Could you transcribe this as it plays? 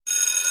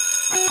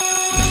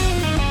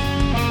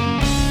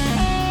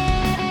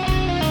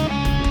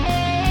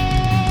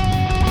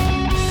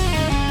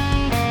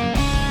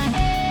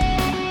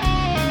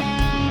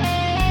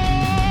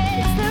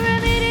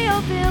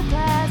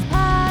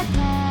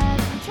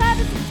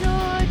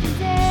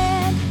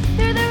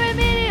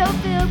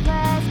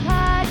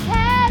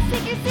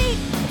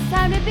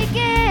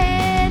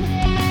begin.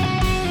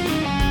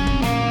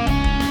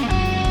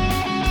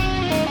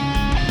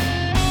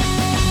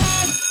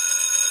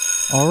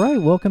 All right,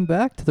 welcome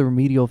back to the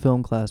Remedial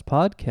Film Class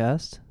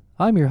Podcast.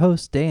 I'm your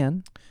host,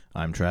 Dan.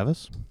 I'm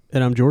Travis.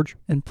 And I'm George.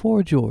 And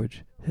poor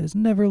George has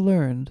never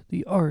learned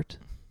the art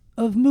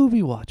of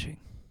movie watching.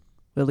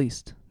 At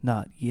least,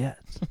 not yet.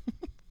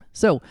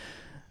 So,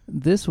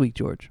 this week,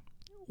 George,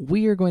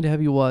 we are going to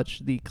have you watch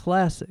the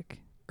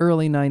classic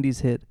early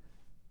 90s hit,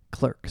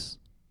 Clerks.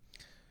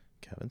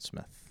 Kevin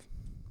Smith.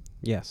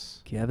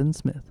 Yes. Kevin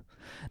Smith.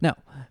 Now,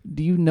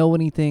 do you know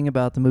anything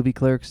about the movie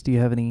Clerks? Do you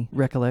have any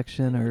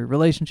recollection or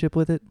relationship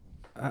with it?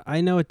 I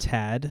know a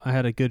tad. I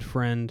had a good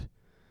friend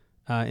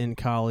in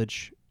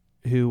college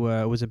who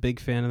was a big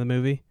fan of the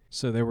movie.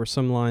 So there were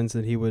some lines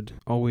that he would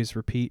always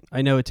repeat.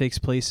 I know it takes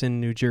place in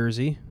New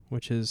Jersey,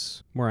 which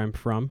is where I'm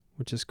from,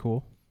 which is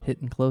cool.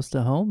 Hitting close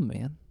to home,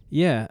 man.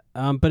 Yeah,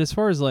 but as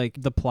far as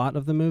like the plot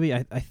of the movie,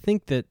 I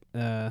think that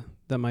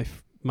that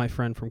my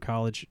friend from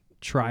college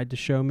tried to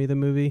show me the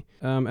movie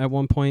at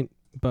one point,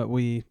 but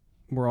we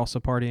were also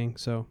partying,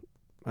 so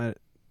I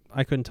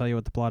couldn't tell you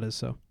what the plot is.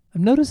 So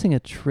I'm noticing a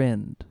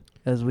trend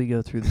as we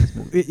go through this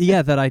movie.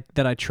 Yeah, that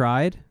I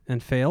tried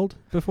and failed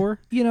before.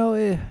 You know,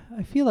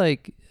 I feel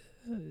like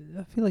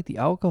the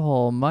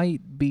alcohol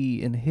might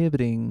be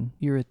inhibiting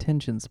your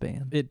attention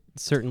span. It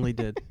certainly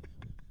did.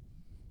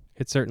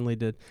 It certainly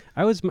did.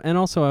 I was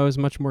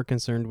much more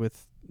concerned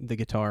with the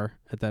guitar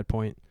at that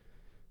point.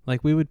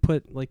 Like we would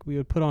put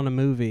on a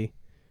movie,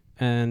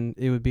 and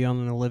it would be on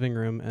in the living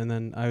room, and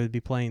then I would be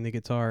playing the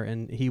guitar,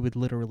 and he would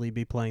literally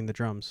be playing the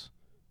drums,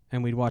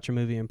 and we'd watch a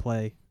movie and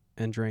play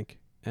and drink,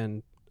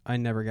 and I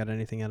never got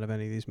anything out of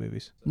any of these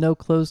movies. No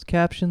closed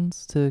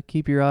captions to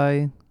keep your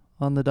eye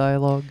on the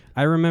dialogue?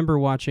 I remember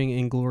watching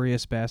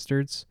Inglourious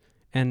Bastards,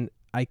 and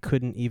I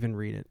couldn't even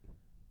read it.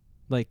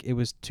 Like, it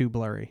was too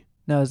blurry.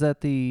 Now, is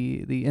that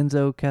the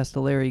Enzo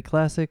Castellari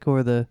classic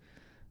or the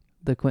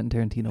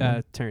Quentin Tarantino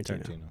one?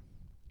 Tarantino.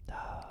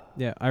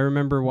 Yeah, I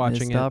remember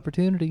watching Missed it.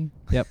 opportunity.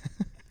 Yep.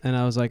 And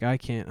I was like, I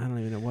don't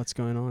even know what's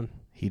going on.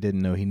 He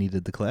didn't know he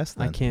needed the class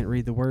then. I can't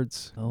read the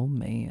words. Oh,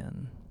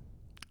 man.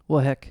 Well,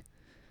 heck,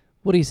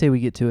 what do you say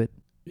we get to it?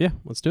 Yeah,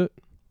 let's do it.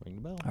 Ring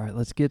the bell. All right,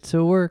 let's get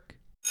to work.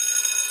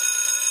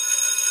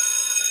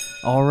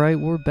 All right,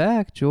 we're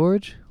back,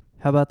 George.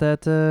 How about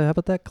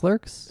that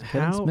Clerks?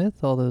 Kevin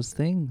Smith, all those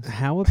things.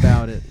 How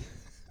about it?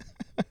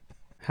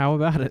 How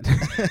about it?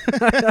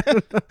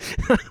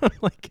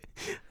 Like,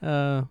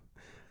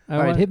 all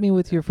right, hit me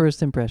with your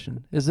first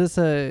impression. Is this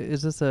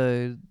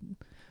a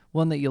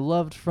one that you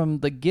loved from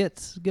the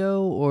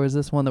get-go, or is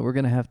this one that we're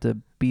gonna have to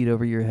beat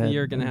over your head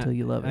until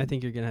you love it? I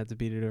think you're gonna have to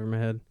beat it over my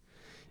head.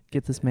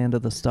 Get this man to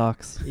the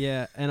stocks.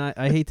 Yeah, and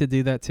I hate to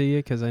do that to you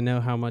because I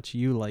know how much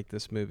you like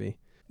this movie,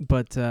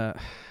 but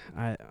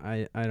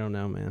I don't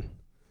know, man.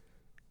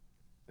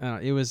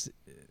 It was,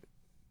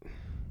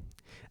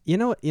 you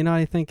know.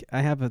 I think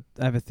I have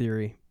a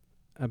theory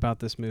about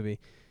this movie.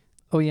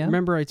 Oh yeah.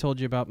 Remember I told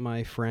you about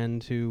my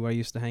friend who I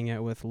used to hang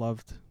out with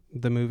loved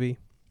the movie?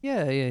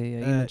 Yeah.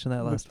 You mentioned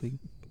that last week.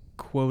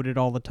 Quoted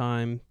all the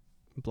time,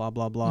 blah,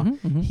 blah, blah. He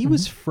Mm-hmm.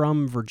 was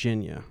from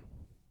Virginia,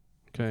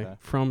 okay,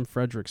 from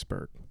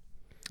Fredericksburg.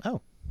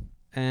 Oh.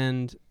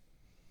 And,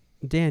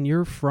 Dan,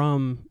 you're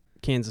from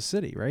Kansas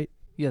City, right?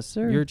 Yes,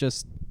 sir. You're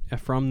just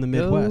from the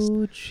Midwest.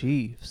 Go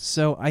Chiefs.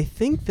 So I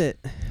think that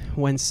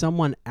when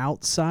someone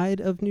outside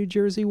of New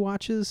Jersey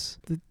watches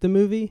the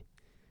movie,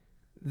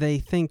 they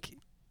think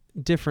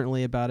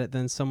differently about it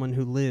than someone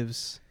who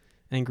lives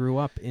and grew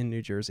up in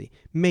New Jersey.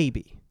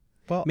 Maybe.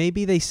 Well,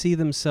 maybe they see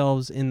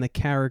themselves in the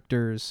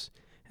characters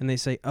and they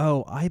say,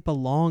 "Oh, I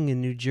belong in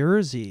New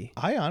Jersey."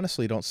 I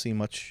honestly don't see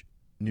much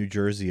New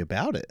Jersey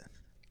about it.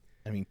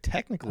 I mean,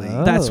 technically,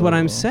 that's what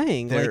I'm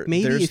saying. Like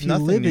maybe there's if you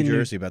nothing live New in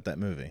Jersey about that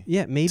movie.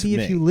 Yeah, maybe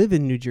if you live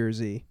in New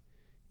Jersey,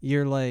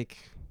 you're like,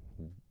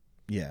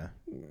 yeah,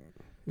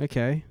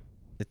 okay.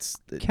 It's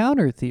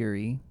counter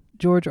theory.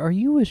 George, are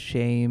you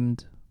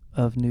ashamed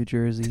of New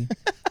Jersey?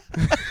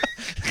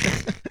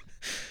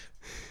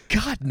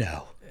 God,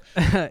 no.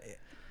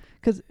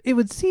 Because it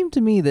would seem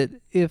to me that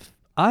if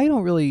I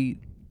don't really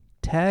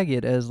tag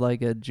it as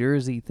like a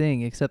Jersey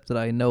thing, except that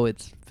I know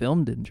it's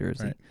filmed in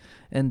Jersey, right.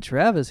 And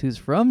Travis, who's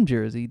from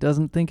Jersey,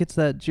 doesn't think it's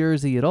that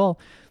Jersey at all,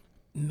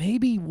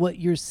 maybe what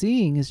you're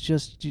seeing is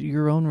just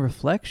your own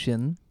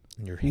reflection,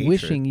 Your hatred.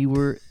 wishing you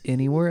were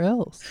anywhere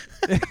else.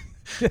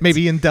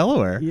 Maybe in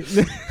Delaware.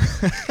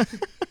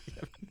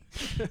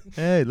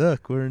 Hey,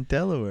 look, we're in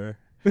Delaware.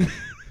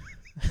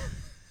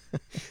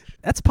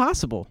 That's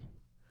possible.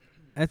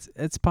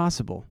 It's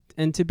possible.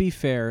 And to be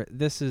fair,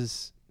 this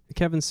is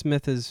Kevin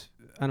Smith is,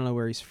 I don't know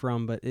where he's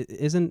from, but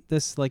isn't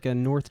this like a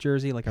North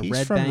Jersey, like a He's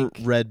Red from Bank?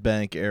 Red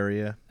Bank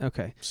area.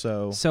 Okay.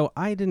 So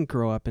I didn't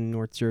grow up in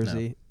North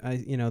Jersey.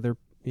 No. They're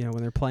when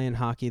they're playing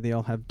hockey, they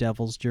all have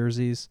Devils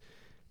jerseys.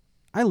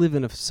 I live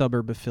in a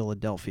suburb of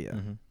Philadelphia.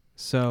 Mm-hmm.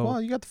 So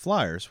well, you got the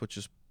Flyers, which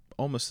is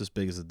almost as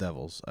big as the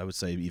Devils. I would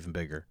say even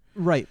bigger.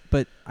 Right,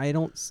 but I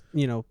don't.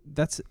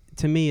 That's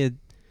to me.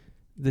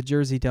 The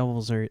Jersey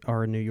Devils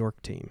are a New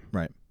York team.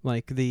 Right.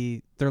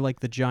 They're like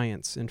the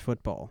Giants in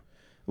football.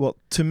 Well,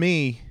 to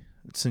me,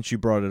 since you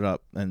brought it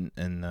up, and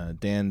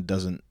Dan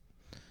doesn't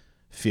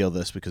feel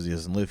this because he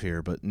doesn't live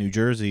here, but New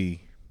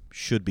Jersey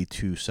should be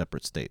two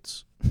separate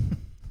states.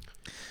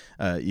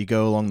 You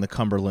go along the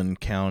Cumberland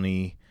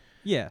County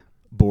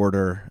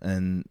border,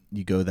 and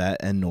you go that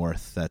and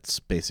north. That's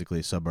basically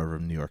a suburb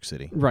of New York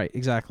City. Right,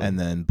 exactly. And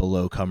then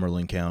below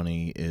Cumberland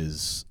County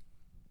is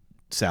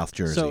South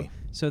Jersey.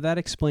 So that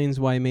explains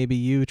why maybe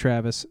you,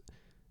 Travis,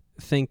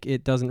 think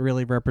it doesn't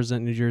really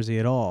represent New Jersey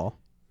at all.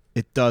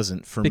 It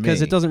doesn't for me.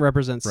 Because it doesn't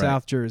represent Right.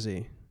 South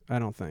Jersey, I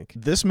don't think.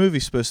 This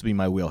movie's supposed to be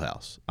my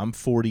wheelhouse. I'm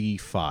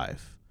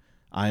 45.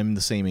 I'm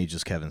the same age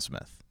as Kevin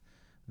Smith.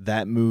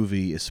 That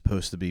movie is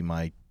supposed to be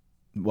my...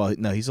 Well,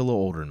 no, he's a little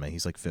older than me.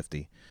 He's like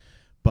 50.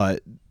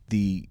 But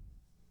the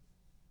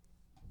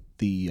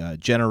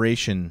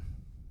generation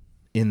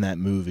in that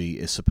movie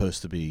is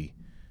supposed to be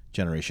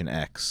Generation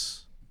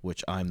X,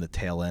 which I'm the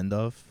tail end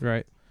of.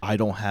 Right. I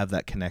don't have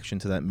that connection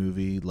to that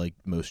movie like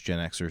most Gen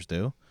Xers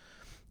do.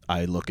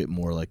 I look at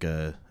more like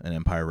an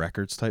Empire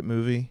Records type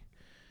movie,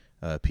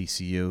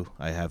 PCU.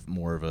 I have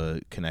more of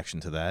a connection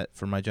to that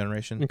for my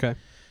generation. Okay.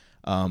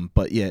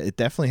 But yeah, it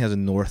definitely has a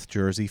North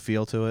Jersey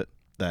feel to it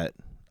that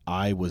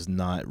I was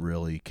not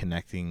really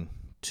connecting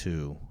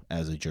to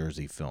as a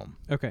Jersey film.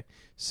 Okay.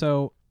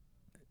 So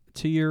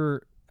to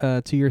your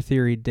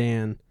theory,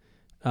 Dan,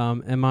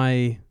 am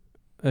I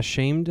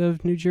ashamed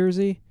of New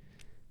Jersey?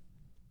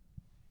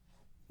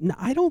 No,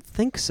 I don't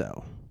think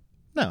so.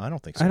 No, I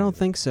don't think so. I don't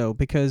think so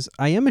because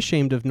I am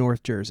ashamed of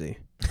North Jersey.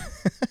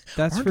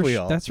 That's Aren't for we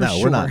all? that's for No,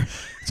 sure. we're not.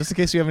 Just in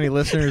case you have any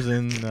listeners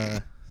in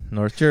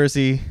North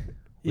Jersey,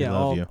 we Yeah,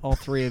 love you. all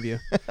three of you.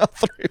 All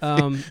three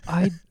of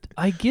you.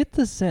 I get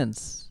the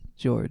sense,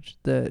 George,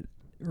 that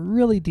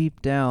really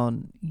deep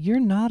down, you're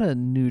not a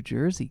New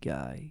Jersey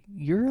guy.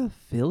 You're a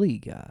Philly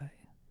guy.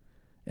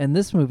 And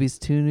this movie's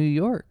to New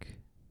York.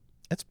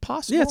 It's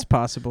possible. Yeah, it's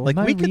possible. Like,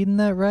 Am I we could- reading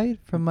that right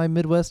from my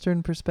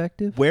Midwestern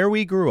perspective? Where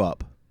we grew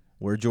up,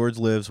 where George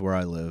lives, where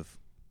I live,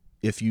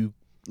 if you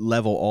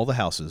level all the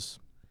houses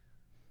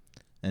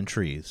and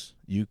trees,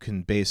 you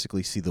can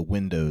basically see the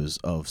windows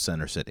of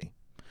Center City,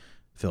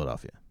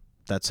 Philadelphia.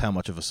 That's how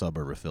much of a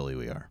suburb of Philly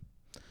we are.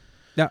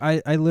 Yeah,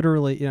 I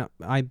literally,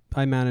 I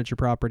manage a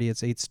property.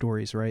 It's 8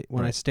 stories, right?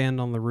 When I Right. stand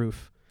on the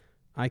roof,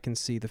 I can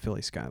see the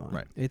Philly skyline.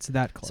 Right. It's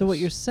that close. So what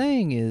you're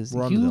saying is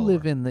We're on the you Delaware.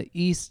 live in the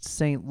East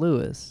St.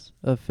 Louis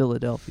of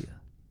Philadelphia.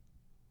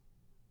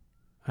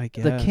 I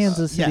guess. The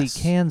Kansas City,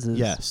 yes. Kansas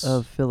Yes.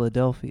 of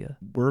Philadelphia.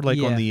 We're like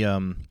on Yeah.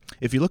 the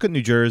if you look at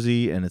New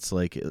Jersey, and it's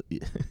like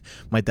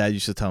my dad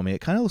used to tell me,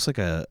 it kind of looks like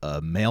a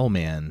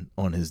mailman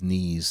on his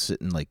knees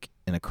sitting like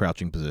in a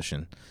crouching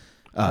position.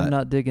 I'm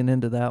not digging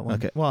into that one.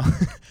 Okay, well,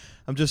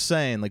 I'm just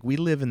saying, like, we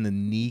live in the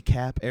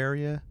kneecap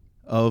area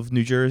of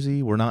New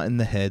Jersey. We're not in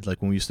the head. Like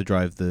when we used to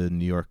drive the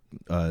New York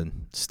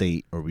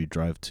state, or we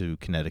drive to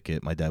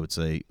Connecticut, my dad would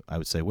say, I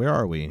would say, where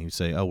are we? And he'd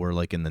say, oh, we're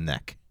like in the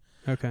neck.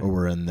 Okay. Or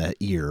we're in the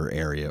ear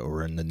area, or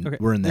we're in the Okay,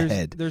 we're in the there's,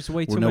 head. There's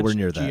way We're too nowhere much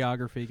near that.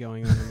 geography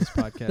going on in this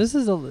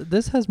podcast.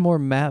 This has more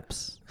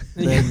maps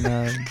than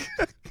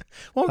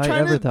Well, I'm I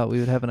trying ever to. thought we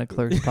would have in a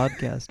Clerks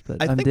podcast.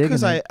 But I I'm think digging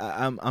because it.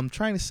 I'm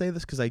trying to say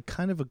this because I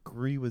kind of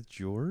agree with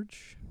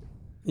George.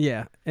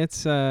 Yeah,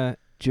 it's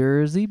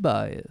Jersey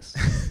bias.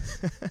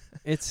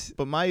 it's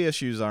But my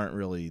issues aren't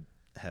really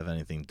have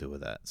anything to do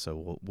with that.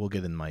 So we'll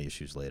get into my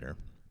issues later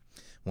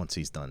once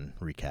he's done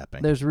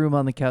recapping. There's room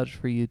on the couch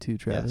for you too,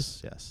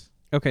 Travis. Yes.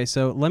 okay.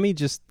 So let me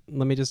just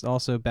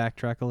also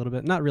backtrack a little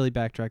bit. Not really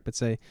backtrack, but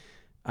say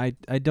I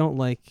don't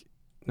like.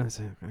 I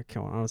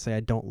don't want to say I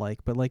don't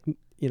like, but like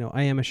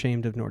I am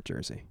ashamed of North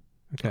Jersey.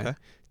 Okay.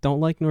 Don't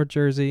like North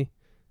Jersey.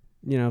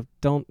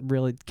 Don't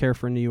really care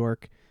for New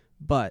York,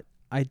 but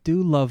I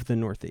do love the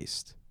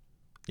Northeast.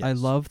 Yes. I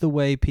love the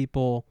way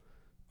people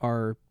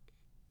are.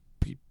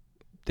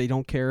 They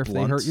don't care if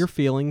they hurt Blunt. your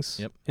feelings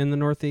Yep. in the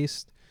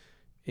Northeast.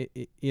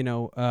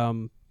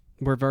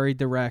 We're very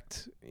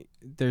direct.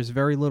 There's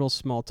very little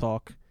small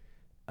talk.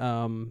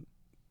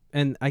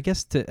 And I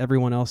guess to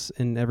everyone else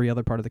in every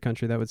other part of the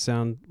country, that would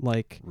sound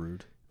like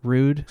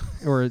rude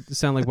or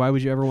sound like, why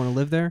would you ever want to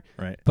live there?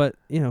 Right. But,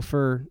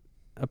 for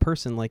a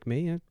person like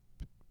me, I'm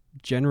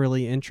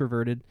generally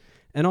introverted.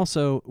 And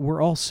also,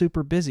 we're all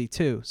super busy,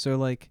 too. So,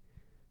 like,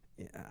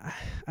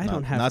 I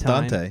don't have not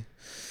time. Dante.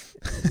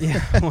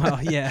 Yeah, well,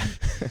 yeah.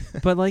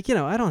 But, like,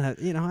 I don't have,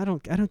 I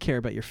don't care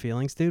about your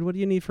feelings, dude. What do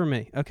you need from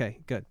me? Okay,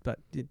 good. But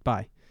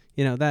bye.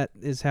 That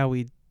is how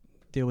we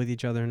deal with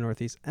each other in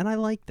Northeast. And I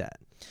like that.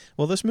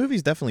 Well, this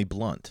movie's definitely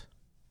blunt.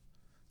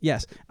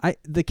 Yes.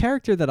 The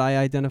character that I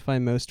identify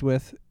most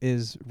with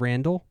is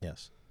Randall.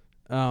 Yes.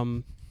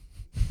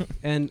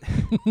 And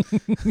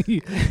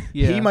Yeah.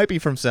 He might be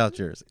from South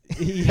Jersey.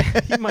 he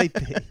might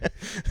be.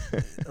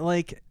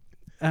 Like,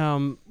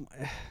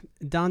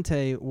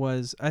 Dante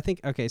was, I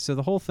think, okay, so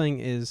the whole thing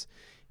is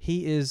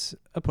he is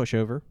a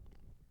pushover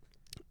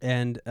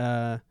and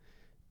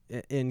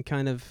in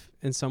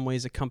some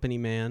ways a company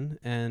man,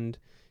 and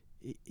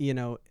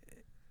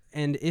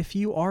and if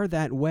you are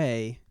that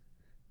way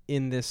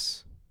in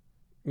this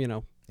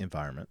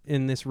environment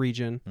in this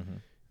region, Mm-hmm.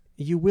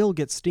 you will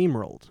get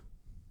steamrolled.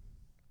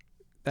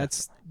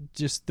 That's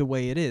just the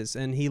way it is.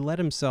 And he let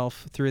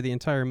himself through the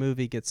entire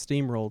movie get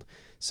steamrolled.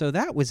 So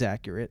that was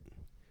accurate.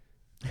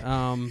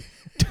 But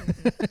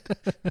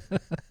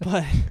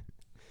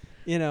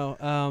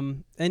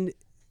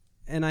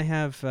and I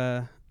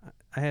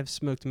have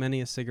smoked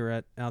many a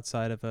cigarette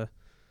outside of a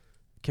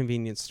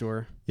convenience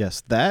store.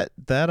 Yes, that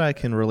I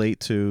can relate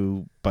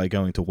to by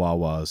going to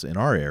Wawa's in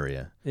our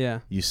area.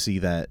 Yeah. You see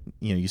that,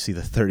 you see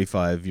the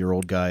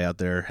 35-year-old guy out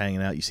there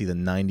hanging out. You see the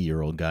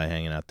 90-year-old guy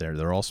hanging out there.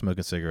 They're all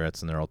smoking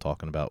cigarettes and they're all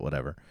talking about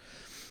whatever.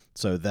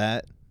 So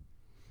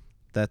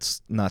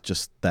that's not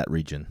just that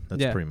region.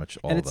 That's pretty much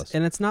all of us.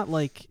 And it's not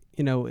like,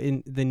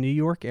 in the New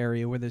York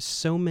area where there's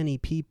so many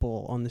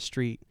people on the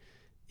street.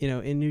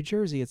 In New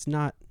Jersey, it's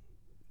not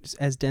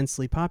as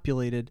densely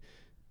populated,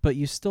 but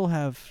you still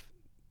have,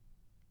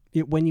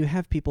 when you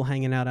have people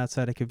hanging out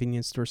outside a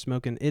convenience store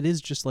smoking, it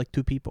is just like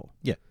two people.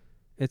 Yeah.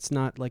 It's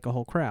not like a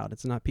whole crowd.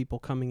 It's not people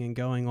coming and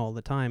going all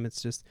the time.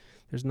 It's just,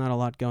 there's not a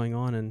lot going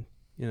on, and,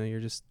 you're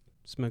just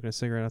smoking a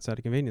cigarette outside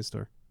a convenience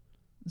store.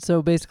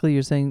 So basically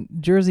you're saying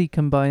Jersey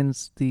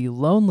combines the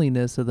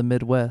loneliness of the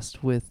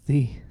Midwest with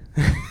the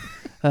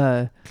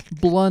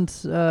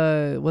blunt,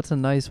 what's a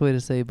nice way to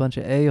say, bunch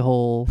of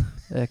a-hole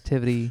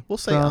activity. We'll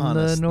say from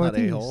honest, the not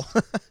Northeast. a-hole.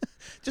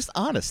 Just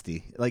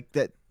honesty. Like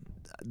that.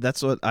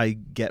 That's what I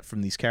get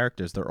from these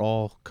characters. They're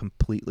all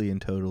completely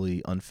and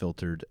totally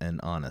unfiltered and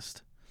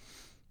honest.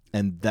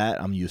 And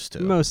that I'm used to.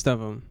 Most of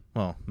them.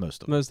 Well,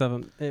 most of them. Most of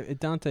them.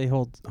 Dante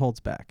holds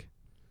back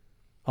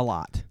a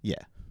lot.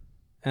 Yeah.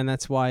 And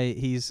that's why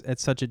he's at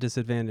such a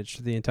disadvantage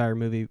for the entire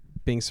movie,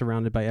 being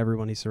surrounded by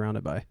everyone he's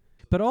surrounded by.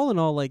 But all in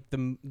all, like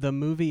the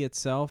movie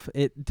itself,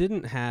 it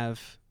didn't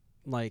have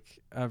like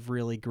a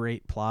really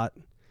great plot.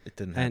 It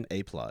didn't have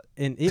a plot.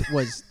 And it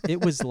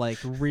was like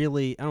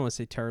really, I don't want to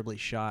say terribly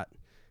shot.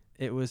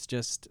 It was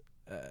just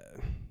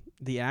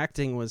the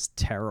acting was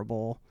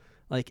terrible.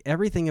 Like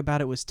everything about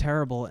it was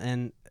terrible,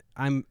 and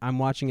I'm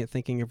watching it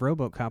thinking of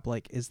RoboCop.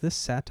 Like, is this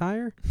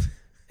satire?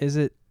 Is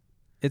it?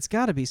 It's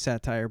got to be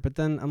satire. But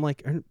then I'm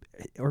like,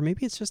 or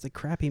maybe it's just a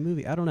crappy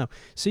movie. I don't know.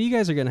 So you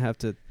guys are gonna have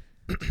to,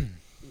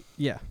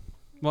 yeah.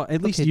 Well,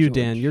 at least you, George.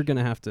 Dan, you're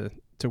gonna have to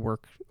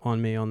work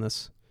on me on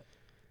this.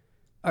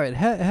 All right,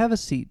 have a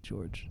seat,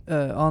 George,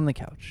 on the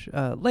couch.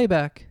 Lay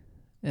back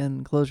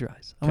and close your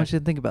eyes. I want you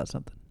to think about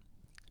something.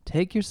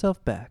 Take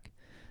yourself back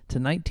to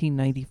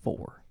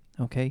 1994,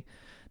 okay?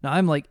 Now,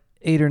 I'm like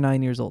 8 or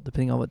 9 years old,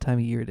 depending on what time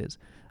of year it is.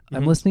 Mm-hmm.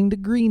 I'm listening to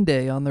Green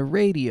Day on the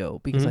radio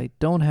because Mhm. I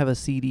don't have a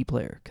CD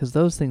player because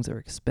those things are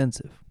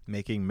expensive.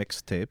 Making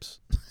mixtapes.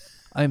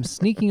 I'm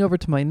sneaking over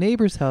to my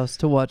neighbor's house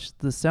to watch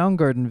the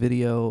Soundgarden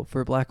video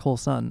for Black Hole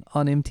Sun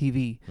on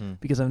MTV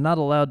because I'm not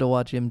allowed to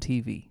watch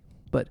MTV.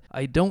 But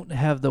I don't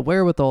have the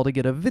wherewithal to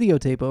get a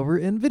videotape over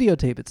and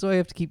videotape it, so I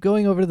have to keep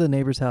going over to the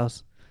neighbor's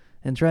house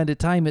and trying to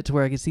time it to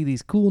where I can see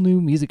these cool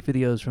new music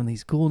videos from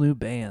these cool new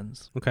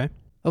bands. Okay.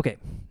 Okay,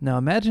 now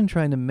imagine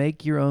trying to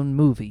make your own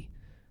movie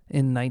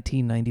in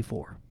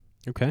 1994.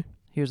 Okay.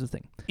 Here's the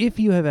thing. If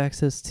you have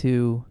access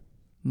to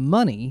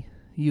money,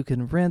 you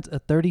can rent a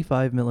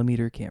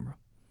 35mm camera.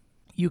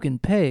 You can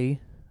pay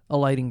a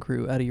lighting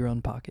crew out of your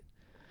own pocket.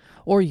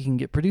 Or you can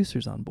get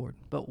producers on board.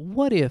 But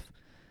what if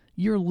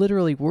you're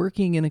literally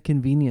working in a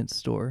convenience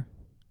store,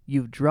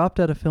 you've dropped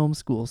out of film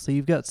school, so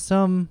you've got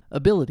some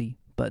ability,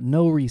 but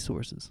no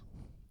resources,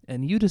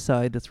 and you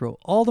decide to throw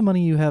all the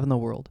money you have in the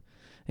world,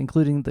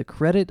 including the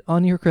credit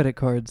on your credit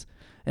cards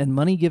and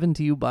money given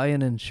to you by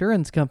an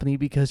insurance company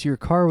because your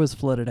car was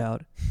flooded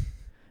out,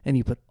 and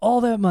you put all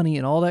that money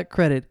and all that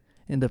credit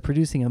into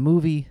producing a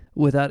movie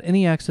without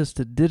any access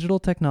to digital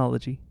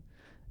technology,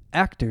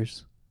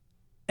 actors,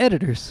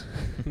 editors,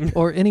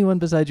 or anyone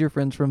besides your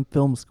friends from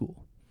film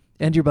school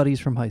and your buddies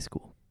from high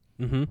school.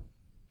 Mm-hmm.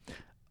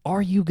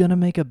 Are you going to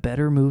make a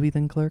better movie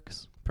than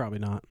Clerks? Probably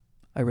not.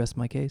 I rest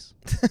my case.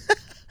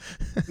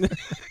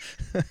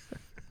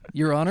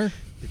 Your Honor?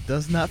 It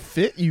does not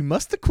fit. You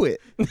must acquit.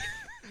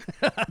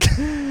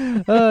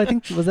 I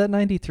think, was that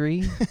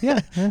 93? Yeah,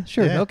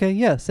 sure. Yeah. Okay,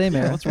 yeah, same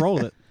era. Let's roll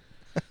with it.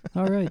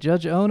 All right,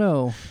 Judge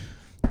Ono.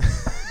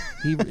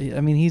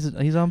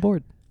 He's on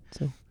board.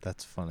 So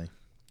That's funny.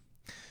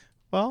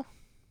 Well,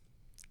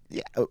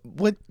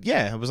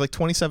 yeah, it was like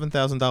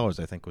 $27,000.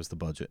 I think was the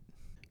budget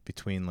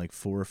between like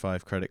 4 or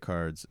 5 credit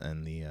cards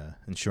and the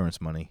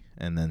insurance money,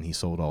 and then he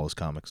sold all his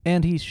comics.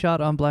 and he shot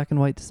on black and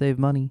white to save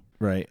money.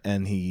 Right,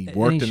 and he And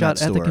worked he in shot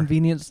that at store. the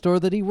convenience store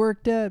that he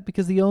worked at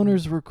because the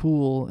owners were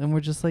cool and we're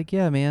just like,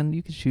 yeah, man,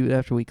 you can shoot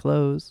after we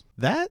close.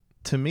 That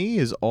to me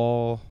is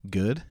all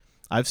good.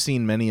 I've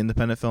seen many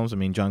independent films. I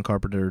mean, John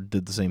Carpenter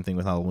did the same thing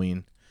with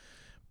Halloween,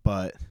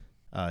 but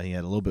he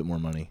had a little bit more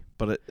money.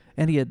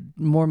 And he had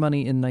more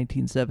money in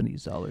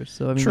 1970s dollars.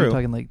 So I mean, True. we're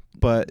talking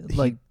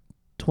like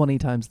 20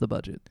 times the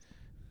budget.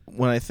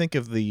 When I think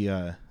of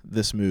the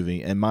this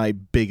movie, and my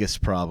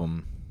biggest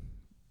problem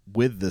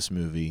with this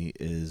movie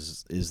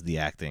is the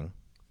acting,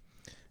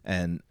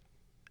 and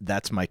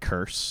that's my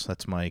curse.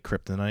 That's my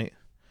kryptonite.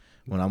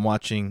 When I'm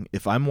watching,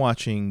 if I'm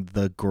watching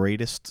the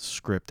greatest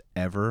script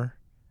ever,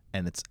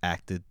 and it's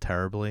acted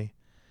terribly,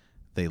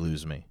 they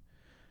lose me.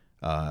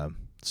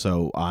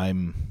 So I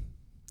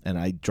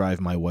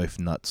drive my wife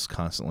nuts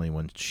constantly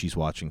when she's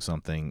watching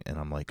something, and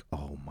I'm like,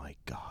 oh my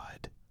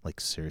God, like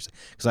seriously.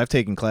 Because I've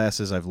taken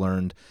classes, I've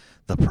learned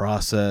the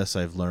process,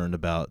 I've learned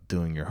about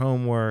doing your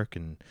homework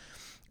and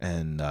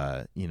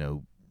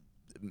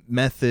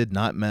method,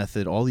 not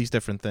method, all these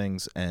different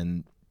things.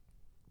 And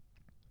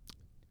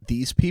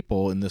these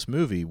people in this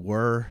movie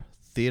were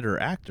theater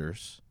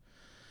actors.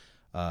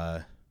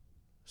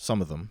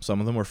 Some of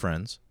them were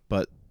friends,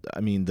 but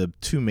I mean, the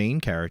two main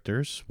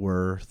characters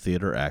were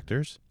theater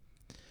actors.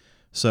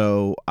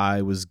 So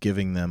I was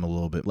giving them a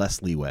little bit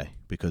less leeway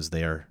because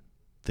they are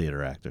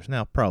theater actors.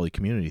 Now, probably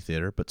community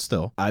theater, but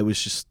still, I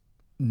was just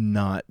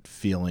not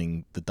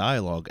feeling the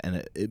dialogue.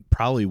 And it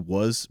probably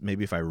was,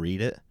 maybe if I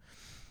read it,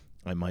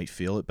 I might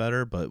feel it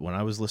better. But when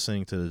I was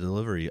listening to the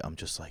delivery, I'm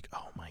just like,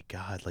 oh my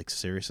God, like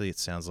seriously, it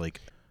sounds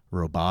like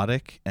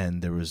robotic.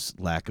 And there was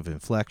lack of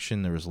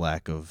inflection. There was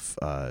lack of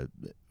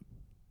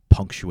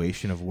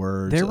punctuation of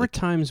words. There were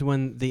times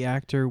when the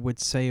actor would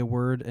say a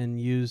word and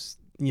use,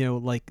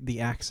 like the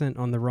accent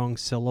on the wrong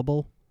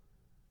syllable.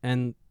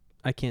 And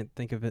I can't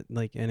think of it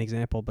like an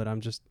example, but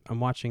I'm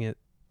watching it.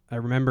 I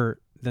remember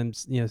them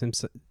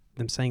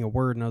saying a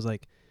word, and I was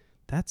like,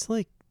 that's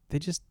like, they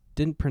just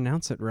didn't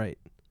pronounce it right.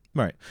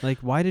 Right. Like,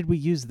 why did we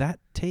use that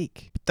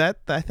take?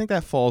 I think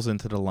that falls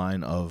into the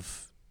line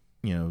of,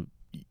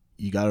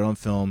 you got it on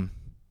film,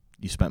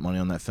 you spent money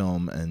on that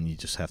film, and you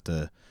just have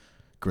to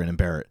grin and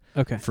bear it.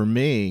 Okay. For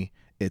me,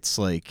 it's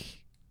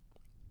like,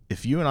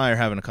 if you and I are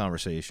having a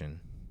conversation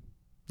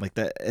like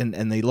that,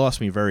 and they lost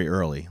me very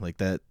early, like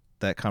that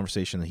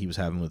conversation that he was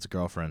having with his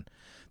girlfriend,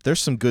 there's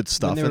some good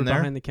stuff when they were in there.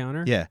 behind the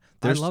counter? Yeah.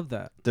 I love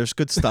that. There's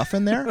good stuff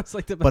in there, That's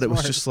like the best but it was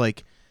part. just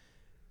like,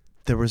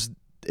 it was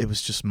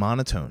just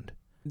monotoned.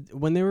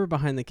 When they were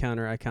behind the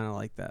counter, I kind of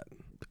like that.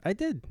 I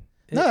did.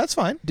 No, that's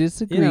fine.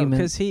 Disagreement.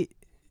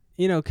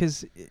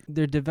 Because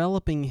they're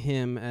developing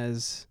him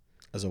as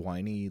a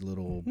whiny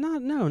little...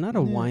 not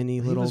a whiny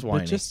he little, was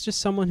whiny. but just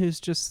someone who's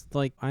just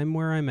like, I'm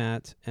where I'm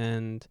at,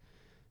 and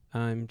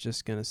I'm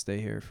just going to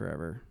stay here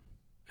forever.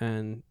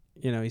 And,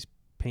 he's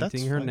painting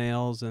That's her fine.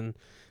 nails, and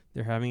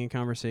they're having a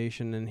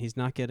conversation, and he's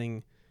not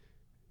getting,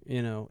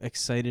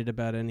 excited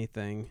about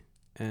anything,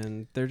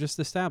 and they're just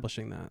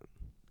establishing that.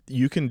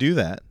 You can do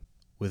that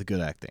with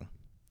good acting.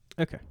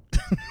 Okay.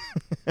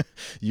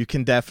 You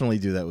can definitely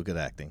do that with good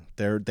acting.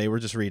 They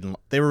were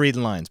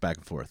reading lines back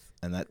and forth,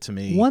 and that to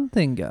me One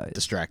thing, guys,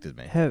 distracted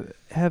me.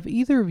 Have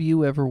either of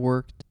you ever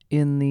worked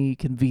in the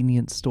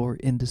convenience store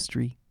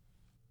industry?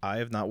 I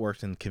have not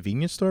worked in a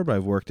convenience store, but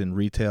I've worked in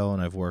retail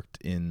and I've worked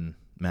in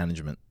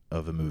management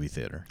of a movie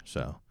theater.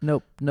 So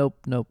Nope.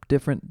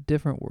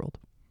 Different world.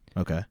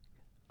 okay.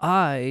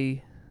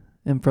 I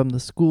am from the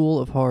school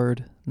of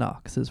hard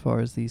knocks as far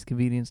as these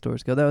convenience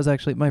stores go. That was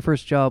actually my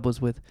first job, was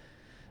with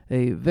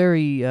a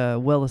very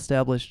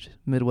well-established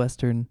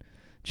Midwestern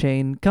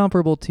chain,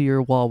 comparable to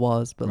your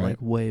Wawa's, but Right.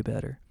 like way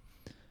better.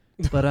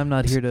 But I'm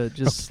not here to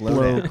just Slow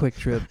blow down. Quick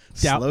Trip.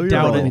 Slow your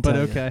Doubt roll. it, but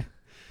Yeah. okay.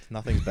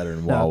 Nothing's better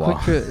than No,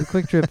 Wawa.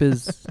 Quick Trip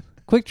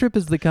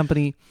is the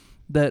company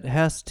that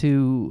has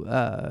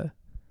to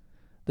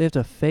they have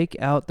to fake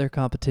out their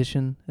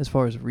competition as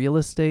far as real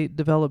estate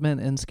development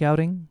and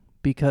scouting,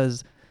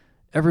 because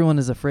everyone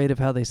is afraid of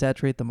how they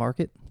saturate the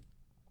market.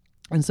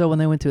 And so when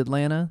they went to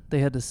Atlanta, they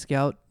had to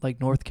scout like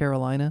North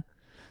Carolina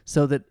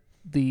so that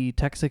the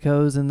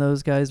Texacos and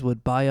those guys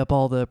would buy up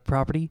all the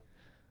property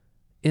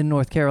in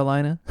North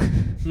Carolina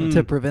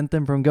to prevent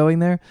them from going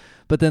there.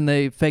 But then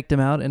they faked them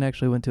out and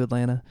actually went to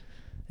Atlanta.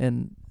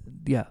 And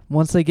yeah,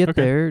 once they get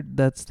there,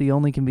 that's the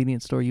only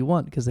convenience store you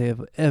want, because they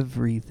have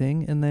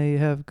everything and they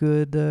have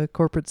good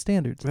corporate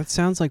standards. That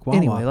sounds like Wawa.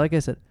 Anyway, like I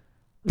said,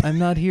 I'm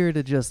not here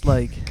to just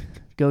like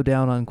go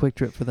down on Quick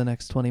Trip for the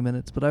next 20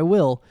 minutes, but I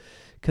will,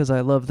 because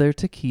I love their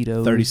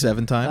taquitos.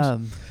 37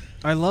 times?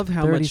 I love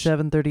how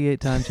 37, 38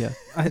 times, yeah.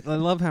 I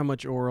love how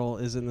much oral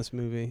is in this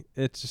movie.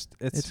 It's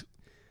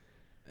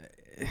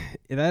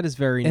that is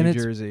very And New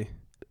it's- Jersey.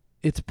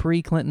 It's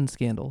pre-Clinton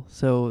scandal,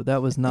 so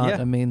that was not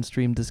Yeah. a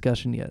mainstream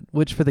discussion yet,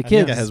 which for the I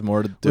think kids it has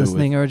more to do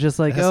listening with, are just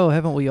like, it has- oh,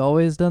 haven't we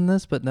always done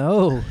this? But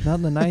no, not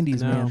in the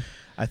 90s, No. man.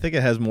 I think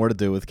it has more to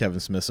do with Kevin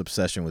Smith's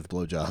obsession with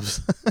blowjobs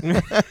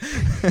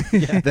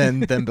Yeah.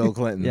 than Bill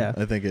Clinton. Yeah.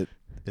 I think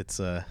it's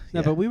No,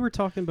 yeah. but we were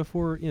talking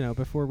before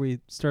we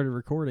started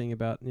recording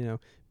about,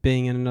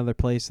 being in another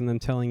place and them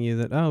telling you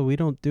that, oh, we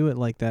don't do it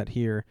like that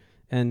here.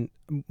 And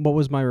what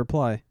was my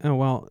reply?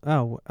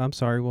 I'm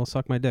sorry. Well,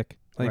 suck my dick.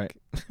 Like,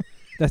 Right.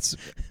 that's,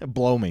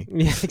 blow me.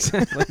 yeah,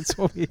 exactly. That's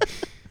what we,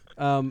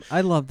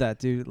 I love that,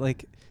 dude.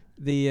 Like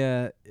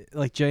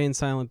like Jay and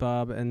Silent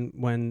Bob. And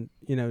when,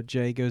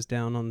 Jay goes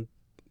down on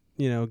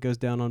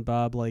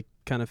Bob, like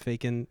kind of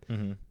faking,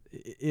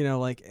 Mm-hmm.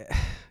 like,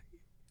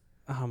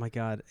 oh my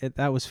God,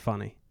 that was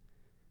funny.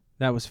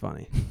 That was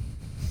funny.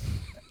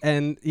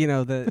 And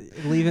the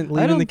leaving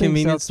I don't the think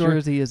convenience South store.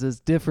 Jersey is as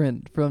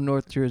different from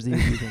North Jersey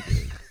as you think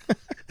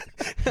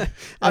it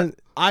is.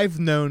 I've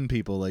known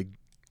people like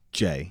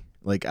Jay.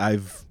 Like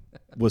I've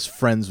was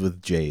friends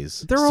with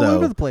Jays. They're all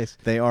over the place.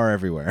 They are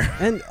everywhere.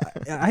 And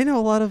I know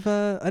a lot of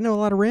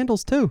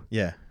Randalls too.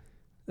 Yeah.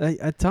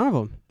 A ton of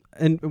them.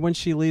 And when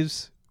she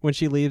leaves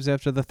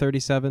after the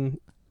 37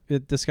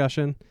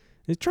 discussion,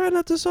 you try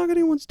not to suck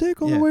anyone's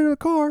dick on the way to the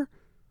car.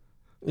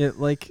 Yeah,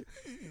 like.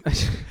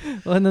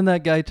 Well, and then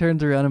that guy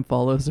turns around and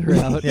follows her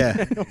out.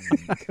 Yeah.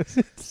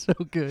 It's so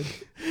good.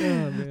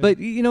 But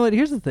you know what?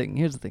 Here's the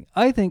thing.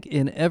 I think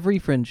in every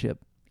friendship,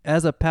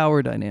 as a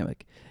power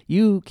dynamic,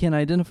 you can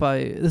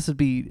identify, this would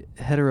be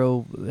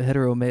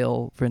hetero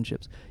male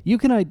friendships. You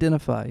can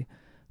identify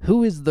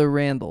who is the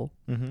Randall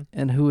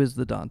and who is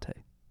the Dante.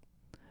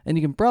 And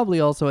you can probably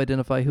also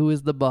identify who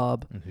is the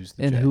Bob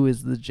and who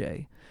is the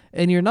Jay.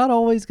 And you're not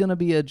always going to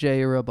be a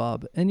Jay or a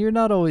Bob, and you're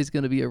not always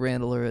going to be a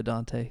Randall or a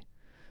Dante.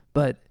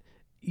 But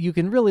you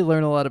can really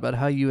learn a lot about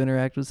how you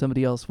interact with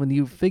somebody else when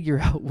you figure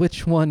out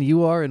which one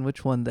you are and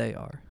which one they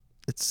are.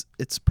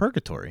 It's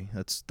purgatory.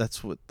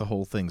 That's what the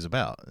whole thing's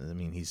about. I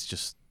mean,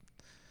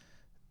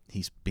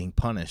 he's being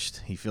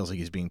punished. He feels like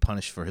he's being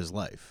punished for his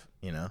life,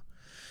 you know?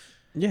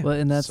 Yeah. Well,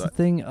 and that's the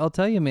thing. I'll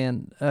tell you,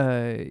 man,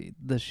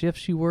 the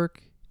shifts you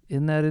work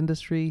in that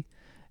industry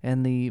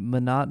and the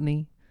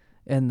monotony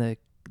and the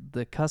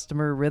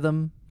customer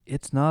rhythm,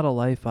 it's not a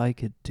life I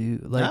could do.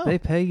 Like, they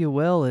pay you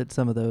well at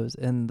some of those,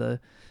 and the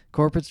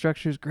corporate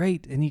structure is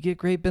great, and you get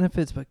great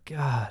benefits, but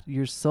God,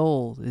 your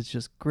soul is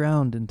just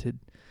ground into,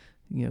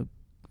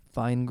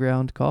 fine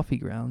ground coffee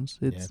grounds.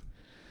 It's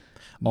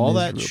all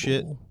that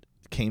shit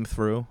came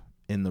through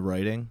in the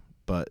writing,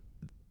 but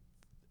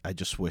I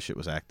just wish it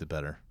was acted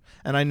better.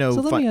 And I know.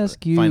 So let me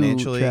ask you,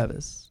 financially,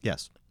 Travis.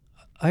 Yes.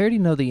 I already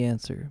know the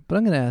answer, but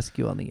I'm going to ask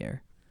you on the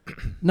air.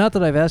 Not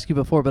that I've asked you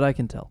before, but I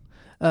can tell.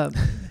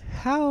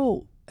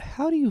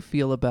 How do you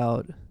feel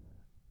about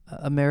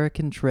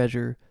American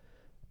treasure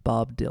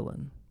Bob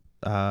Dylan?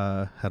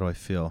 How do I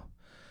feel?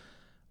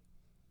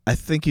 I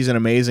think he's an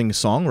amazing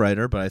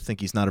songwriter, but I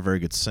think he's not a very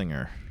good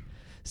singer.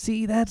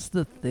 See, that's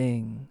the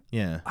thing.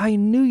 Yeah. I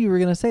knew you were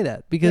going to say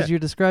that because you're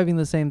describing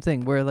the same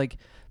thing where, like,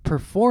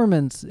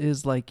 performance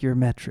is like your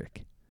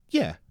metric.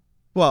 Yeah.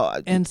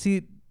 Well, and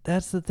see,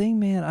 that's the thing,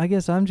 man. I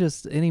guess I'm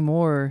just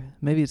anymore.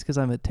 Maybe it's because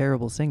I'm a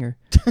terrible singer,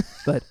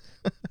 but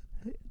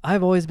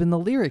I've always been the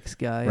lyrics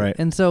guy. Right.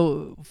 And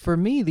so for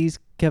me, these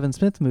Kevin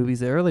Smith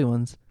movies, the early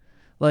ones,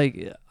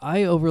 like,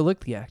 I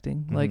overlook the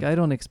acting. Mm-hmm. Like, I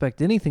don't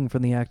expect anything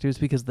from the actors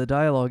because the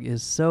dialogue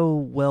is so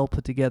well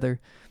put together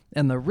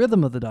and the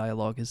rhythm of the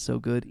dialogue is so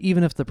good,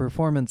 even if the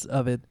performance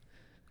of it,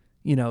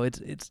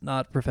 it's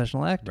not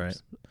professional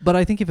actors. Right. But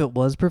I think if it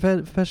was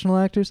professional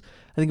actors,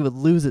 I think it would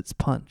lose its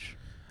punch.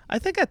 I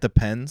think that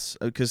depends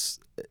because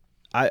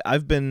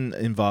I've been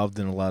involved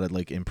in a lot of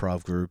like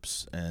improv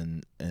groups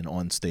and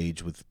on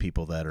stage with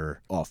people that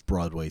are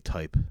off-Broadway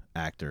type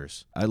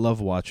actors. I love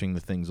watching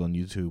the things on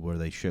YouTube where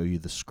they show you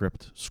the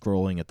script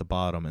scrolling at the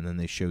bottom and then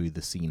they show you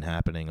the scene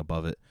happening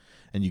above it,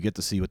 and you get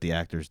to see what the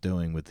actor's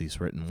doing with these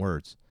written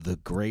words. The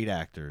great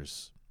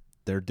actors,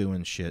 they're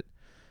doing shit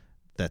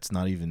that's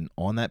not even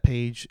on that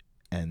page,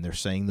 and they're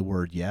saying the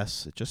word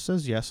yes. It just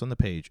says yes on the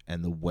page,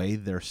 and the way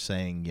they're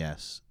saying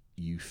yes,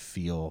 you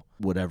feel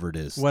whatever it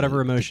is. Whatever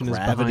emotion the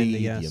gravity, is behind the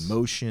yes. The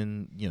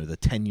emotion, the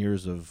 10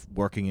 years of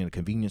working in a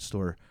convenience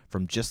store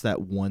from just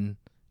that one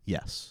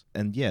yes.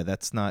 And yeah,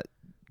 that's not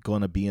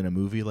going to be in a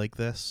movie like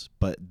this,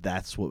 but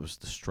that's what was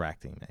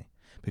distracting me.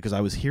 Because I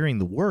was hearing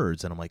the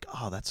words, and I'm like,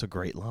 oh, that's a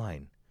great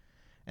line.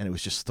 And it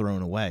was just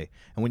thrown away.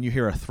 And when you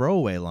hear a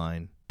throwaway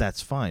line,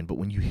 that's fine. But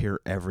when you hear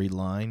every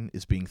line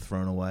is being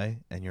thrown away,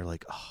 and you're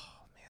like, oh,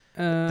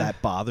 man,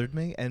 that bothered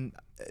me. And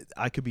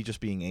I could be just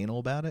being anal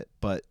about it,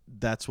 but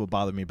that's what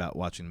bothered me about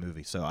watching the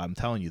movie. So I'm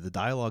telling you, the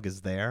dialogue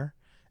is there,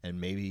 and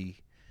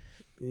maybe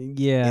in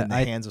the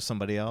hands of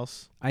somebody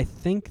else. I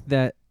think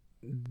that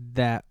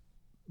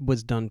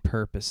was done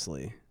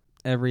purposely.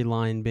 Every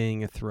line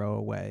being a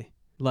throwaway.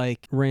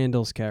 Like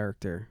Randall's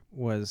character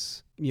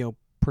was,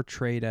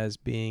 portrayed as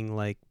being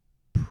like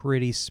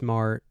pretty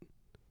smart.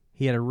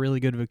 He had a really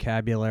good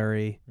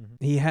vocabulary.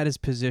 Mm-hmm. He had his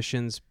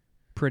positions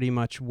pretty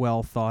much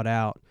well thought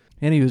out.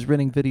 And he was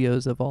renting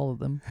videos of all of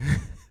them.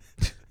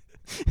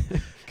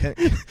 Can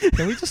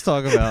we just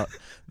talk about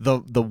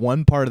the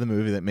one part of the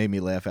movie that made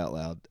me laugh out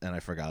loud, and I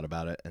forgot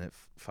about it, and it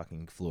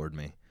fucking floored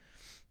me.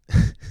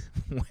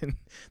 When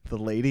the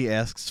lady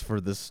asks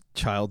for this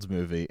child's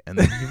movie, and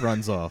then he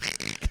runs off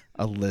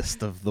a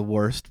list of the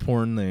worst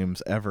porn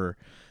names ever,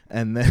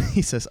 and then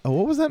he says, "Oh,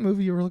 what was that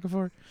movie you were looking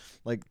for?"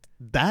 Like,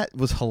 that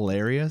was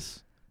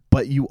hilarious.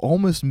 But you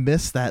almost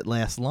missed that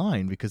last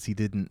line because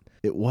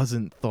it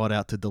wasn't thought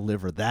out to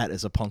deliver that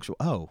as a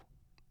punctual.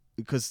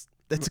 Because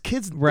it's a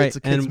kid's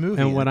movie.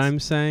 And what I'm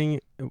saying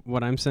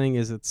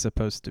is it's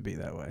supposed to be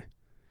that way.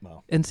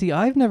 Well. And see,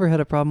 I've never had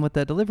a problem with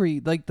that delivery.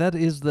 Like, that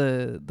is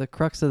the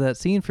crux of that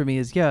scene for me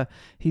is,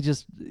 he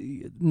just,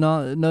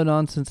 no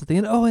nonsense at the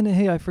end. Oh, and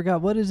hey, I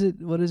forgot. What is it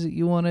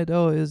you wanted?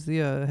 Oh, is the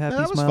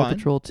Happy Smile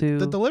Patrol 2.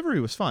 The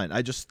delivery was fine.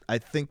 I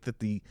think that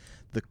the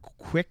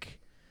quick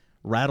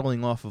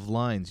rattling off of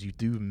lines, you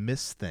do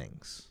miss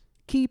things.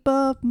 Keep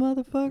up,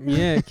 motherfucker.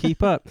 Yeah,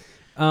 keep up.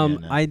 no.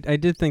 I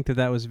did think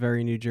that was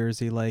very New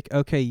Jersey. Like,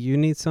 okay, you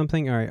need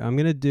something. All right, I'm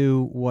gonna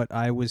do what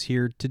I was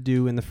here to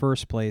do in the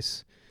first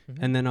place,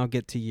 and then I'll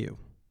get to you.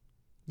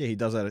 Yeah, he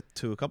does that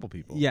to a couple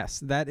people. Yes,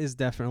 that is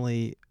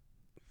definitely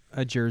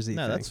a Jersey thing.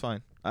 No, that's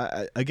fine.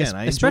 I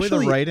enjoy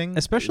the writing,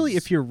 especially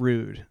if you're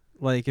rude.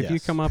 Like if you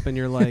Yes. come up and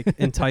you're like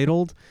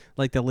entitled,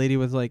 like the lady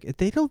was like,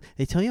 they tell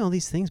you all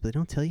these things, but they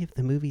don't tell you if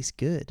the movie's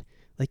good.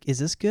 Like, is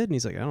this good? And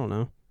he's like, I don't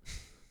know.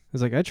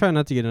 He's like, I try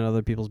not to get in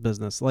other people's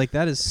business. Like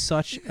that is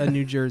such a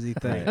New Jersey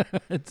thing.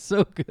 It's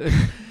so good.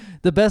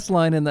 The best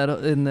line in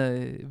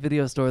the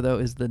video store though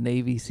is the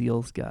Navy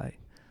SEALs guy.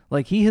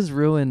 Like he has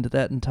ruined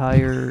that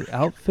entire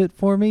outfit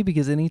for me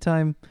because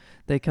anytime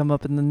they come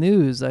up in the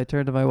news, I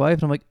turn to my wife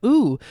and I'm like,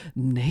 "Ooh,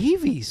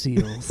 Navy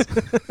SEALs."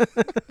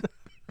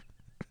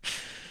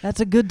 That's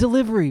a good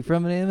delivery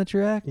from an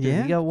amateur actor.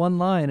 Yeah. He got one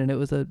line and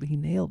he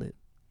nailed it.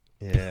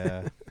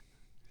 Yeah.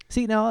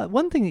 See, now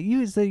one thing that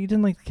you said you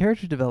didn't like the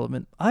character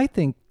development. I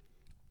think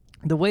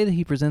the way that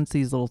he presents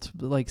these little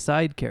like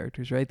side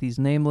characters, right? These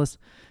nameless,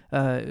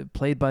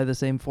 played by the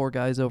same four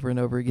guys over and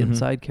over again,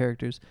 side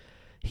characters.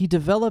 He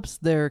develops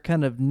their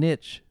kind of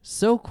niche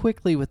so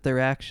quickly with their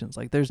actions.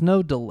 Like there's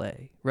no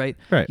delay, right?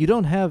 Right. You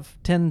don't have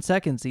 10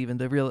 seconds even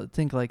to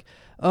think like,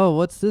 oh,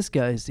 what's this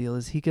guy's deal?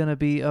 Is he going to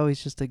be, oh,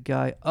 he's just a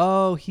guy.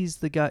 Oh, he's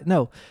the guy.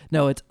 No,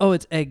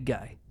 it's egg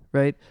guy,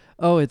 right?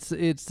 Oh, it's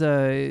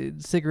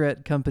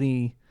cigarette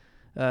company,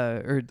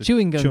 or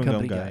chewing gum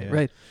company guy, yeah.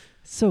 right?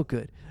 So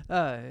good.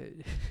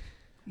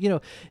 You know,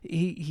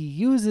 he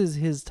uses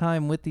his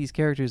time with these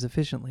characters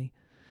efficiently.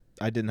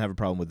 I didn't have a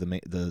problem with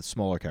the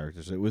smaller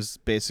characters. It was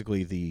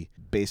basically the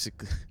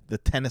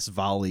tennis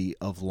volley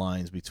of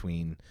lines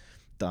between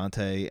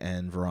Dante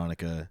and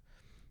Veronica.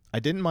 I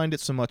didn't mind it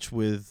so much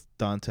with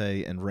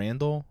Dante and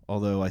Randall,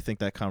 although I think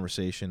that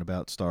conversation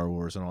about Star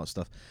Wars and all that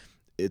stuff,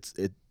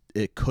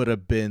 it could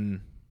have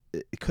been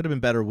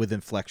better with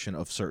inflection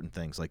of certain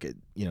things, like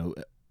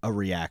a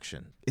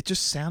reaction. It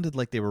just sounded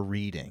like they were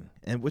reading,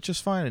 and which is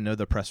fine. I know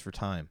they're pressed for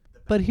time.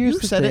 But here's You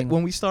the said thing. it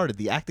when we started.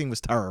 The acting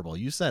was terrible.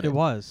 You said it. It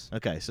was.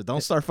 Okay, so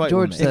don't start fighting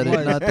George with me. said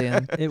it, not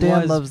Dan. It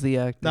Dan was. loves the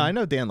acting. No, I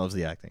know Dan loves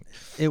the acting.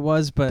 It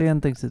was, but Dan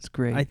thinks it's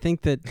great. I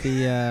think that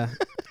the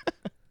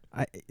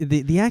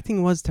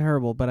acting was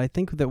terrible, but I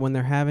think that when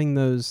they're having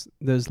those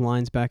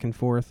lines back and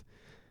forth,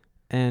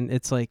 and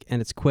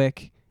it's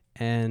quick,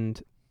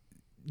 and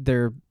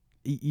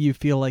you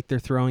feel like they're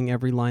throwing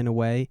every line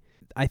away.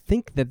 I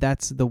think that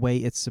that's the way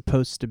it's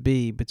supposed to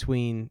be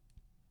between,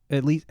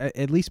 at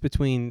least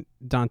between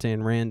Dante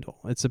and Randall.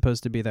 It's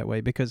supposed to be that way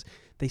because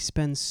they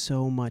spend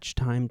so much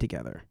time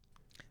together.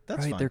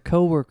 That's right, fine. they're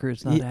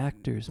coworkers, not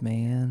actors,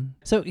 man.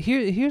 So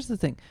here's the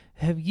thing.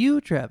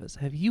 Travis,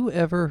 have you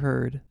ever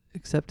heard,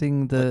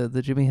 excepting the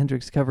Jimi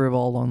Hendrix cover of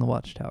All Along the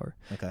Watchtower,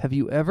 Okay. have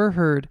you ever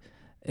heard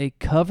a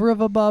cover of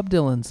a Bob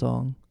Dylan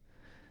song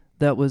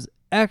that was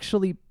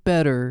actually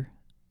better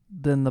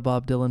than the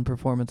Bob Dylan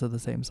performance of the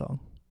same song?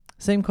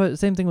 Same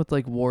thing with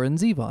like Warren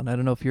Zevon. I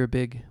don't know if you're a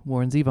big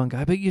Warren Zevon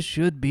guy, but you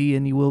should be,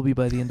 and you will be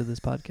by the end of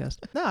this podcast.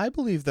 No, I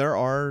believe there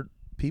are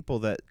people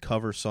that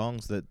cover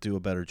songs that do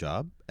a better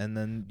job, and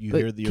then you But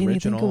hear the can you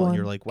think of original, and one?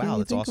 you're like, Can wow, you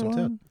that's think of awesome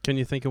too. one? Can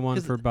you think of one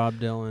 'Cause for Bob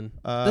Dylan?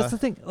 That's the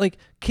thing. Like,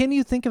 can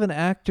you think of an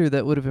actor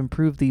that would have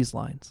improved these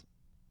lines?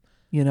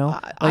 You know,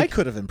 I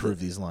could have improved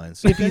these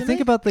lines. if you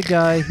think about the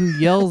guy who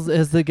yells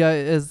as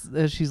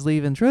she's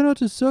leaving, try not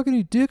to suck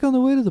any dick on the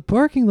way to the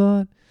parking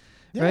lot,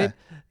 right?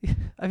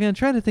 I mean, I'm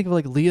trying to think of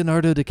like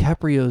Leonardo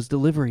DiCaprio's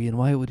delivery and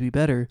why it would be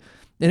better,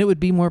 and it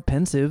would be more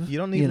pensive. You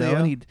don't need Leo.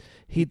 and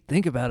he'd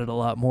think about it a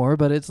lot more.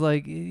 But it's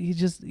like he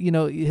just,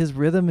 his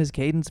rhythm, his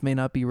cadence may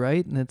not be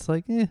right, and it's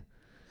like,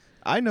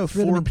 I know it's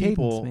rhythm 4 and cadence,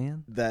 people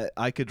man. that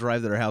I could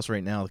drive to their house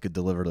right now that could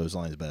deliver those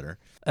lines better.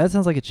 That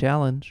sounds like a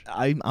challenge.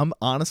 I'm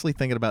honestly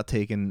thinking about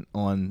taking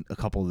on a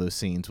couple of those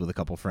scenes with a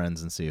couple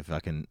friends and see if I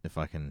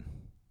can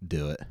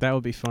do it. That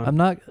would be fun.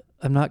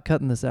 I'm not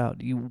cutting this out.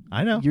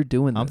 I know. You're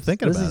doing this. I'm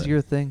thinking this about is it.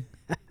 your thing.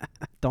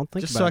 Don't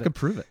think Just about so I it. can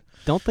prove it.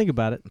 Don't think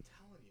about it.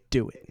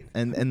 Do it.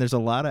 And there's a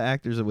lot of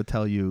actors that would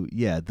tell you,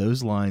 yeah,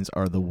 those lines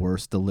are the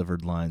worst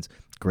delivered lines.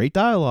 Great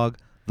dialogue,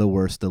 the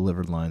worst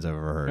delivered lines I've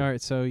ever heard. All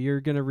right, so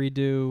you're gonna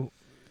redo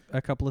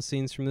a couple of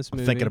scenes from this I'm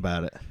movie. thinking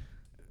about it.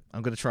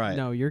 I'm gonna try it.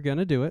 No, you're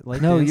gonna do it.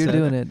 Like No, Dan you're said.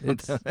 doing it.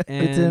 It's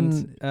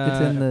in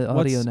the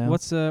audio now.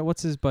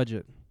 What's his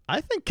budget?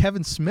 I think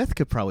Kevin Smith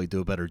could probably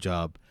do a better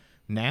job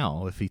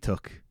now if he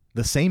took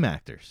the same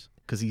actors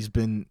because he's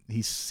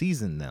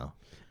seasoned now.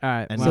 All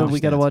right. And So wow. we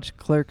got to watch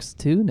Clerks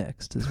 2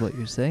 next, is what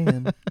you're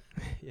saying.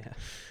 Yeah.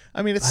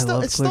 I mean, I it's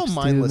love still Clerks too,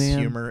 mindless man.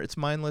 humor. It's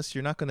mindless.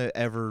 You're not gonna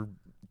ever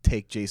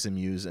take Jason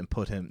Mewes and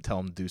tell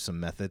him to do some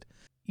method.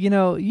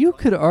 You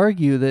could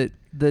argue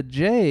that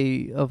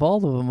Jay, of all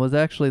of them, was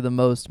actually the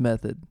most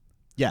method.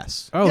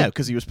 Yes. Oh. Yeah,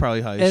 because he was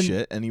probably high as And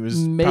shit, and he was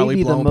maybe probably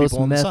the blowing most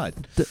people on the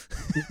side.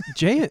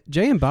 Jay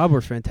and Bob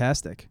were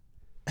fantastic.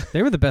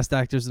 They were the best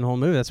actors in the whole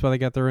movie. That's why they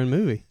got their own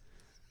movie.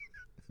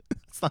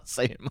 It's not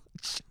saying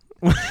much.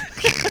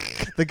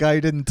 The guy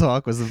who didn't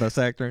talk was the best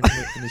actor in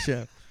the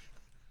show.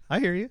 I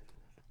hear you.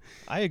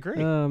 I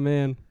agree. Oh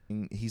man.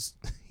 He's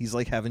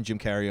like having Jim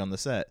Carrey on the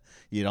set.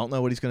 You don't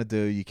know what he's gonna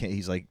do. You can't.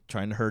 He's like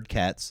trying to herd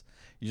cats.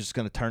 You're just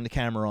gonna turn the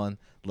camera on,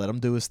 let him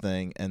do his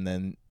thing, and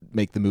then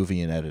make the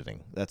movie in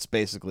editing. That's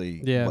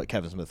basically what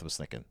Kevin Smith was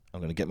thinking.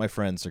 I'm gonna get my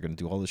friends. They're gonna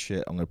do all this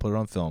shit. I'm gonna put it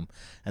on film,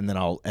 and then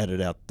I'll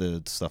edit out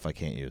the stuff I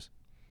can't use.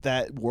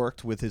 That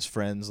worked with his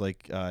friends.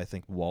 Like I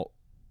think Walt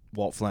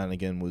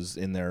Flanagan was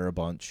in there a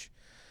bunch,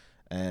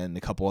 and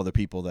a couple other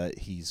people that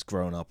he's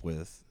grown up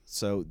with.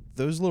 So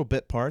those little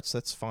bit parts,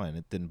 that's fine.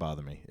 It didn't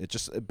bother me. It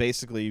just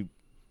basically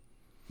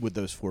with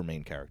those 4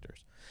 main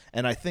characters.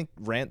 And I think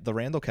the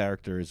Randall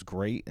character is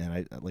great.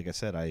 And like I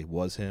said, I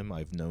was him.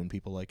 I've known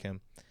people like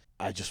him.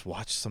 I just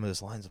watched some of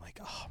his lines. I'm like,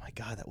 oh my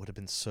God, that would have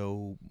been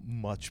so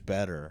much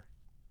better.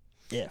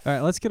 Yeah. All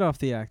right, let's get off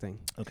the acting.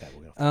 Okay.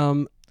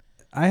 We'll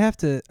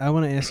I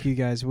want to ask you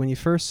guys, when you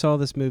first saw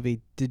this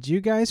movie, did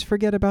you guys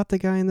forget about the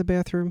guy in the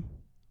bathroom?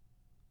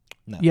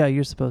 No. Yeah,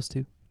 you're supposed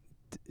to.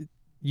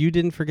 You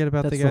didn't forget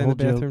about That's the the guy in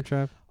the whole bathroom,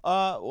 Trav?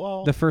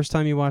 Well, The first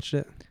time you watched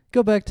it?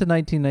 Go back to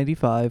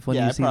 1995 when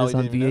Yeah, you I see this probably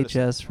on didn't even notice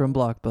VHS from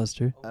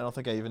Blockbuster. I don't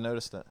think I even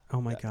noticed that.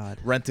 Oh, my God.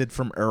 Rented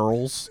from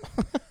Earl's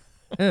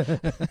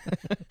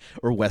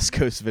or West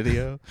Coast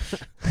Video.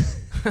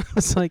 I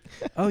was like,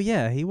 oh,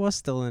 yeah, he was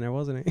still in there,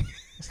 wasn't he?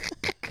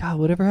 God,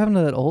 whatever happened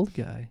to that old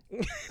guy?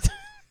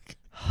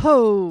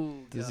 Oh,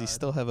 Does he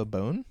still have a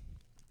bone?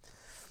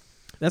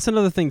 That's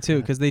another thing, too,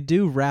 because they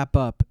do wrap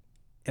up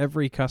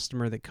every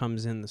customer that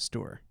comes in the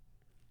store.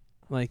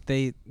 Like,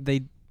 they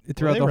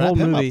throughout the whole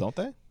movie. Up,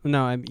 don't they?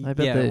 No, I bet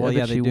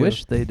they do.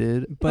 wish they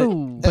did. But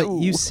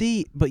Oh. you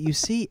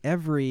see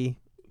every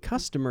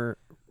customer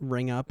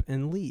ring up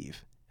and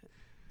leave.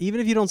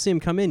 Even if you don't see him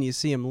come in, you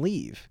see him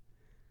leave.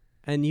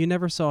 And you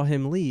never saw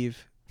him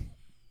leave,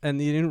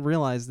 and you didn't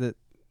realize that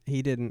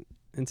he didn't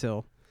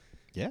until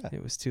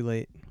it was too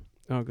late.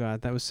 Oh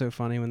God, that was so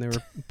funny when they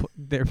were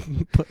they're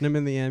putting him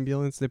in the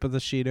ambulance. They put the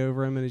sheet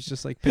over him, and he's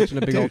just like pitching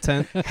a big old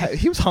tent.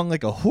 He was hung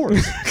like a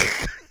horse.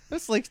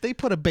 That's like they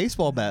put a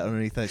baseball bat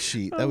underneath that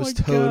sheet. That was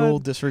total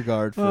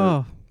disregard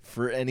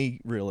for any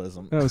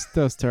realism. That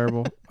was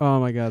terrible. Oh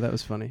my God, that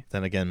was funny.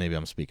 Then again, maybe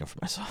I'm speaking for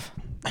myself.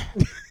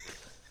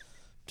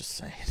 Just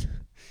saying.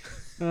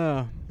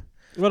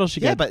 What else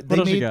you got? Yeah, but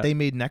they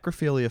made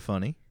necrophilia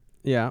funny.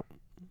 Yeah.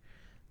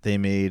 They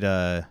made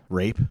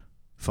rape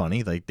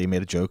funny. Like they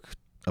made a joke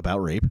about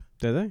rape.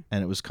 Did they?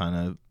 And it was kind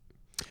of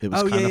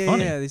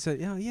funny. Yeah. They said,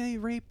 he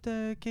raped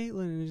Caitlin,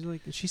 and he's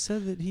like, she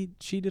said that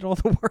she did all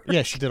the work.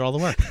 Yeah, she did all the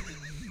work.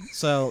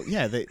 So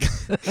yeah, they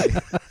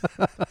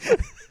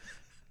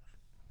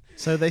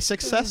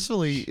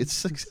successfully.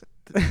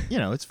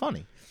 It's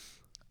funny.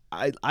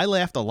 I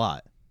laughed a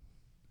lot.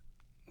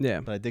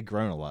 Yeah, but I did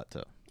groan a lot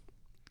too.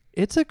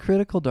 It's a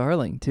critical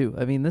darling too.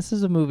 I mean, this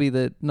is a movie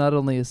that not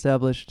only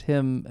established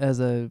him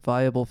as a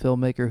viable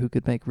filmmaker who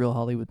could make real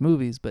Hollywood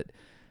movies, but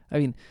I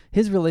mean,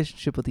 his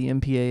relationship with the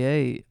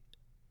MPAA,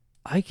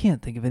 I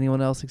can't think of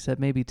anyone else except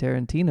maybe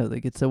Tarantino that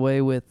gets away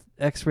with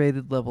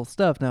X-rated level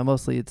stuff. Now,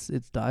 mostly it's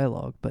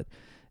dialogue, but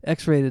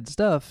X-rated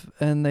stuff,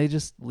 and they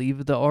just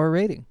leave the R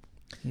rating.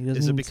 He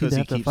doesn't even seem to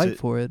have to fight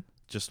for it.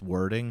 Just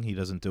wording? He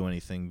doesn't do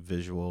anything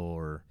visual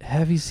or...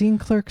 Have you seen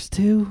Clerks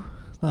 2?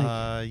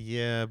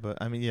 Yeah, but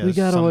I mean, yeah. We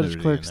gotta watch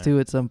Clerks 2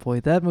 at some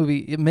point. That movie,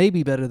 it may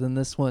be better than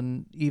this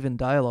one, even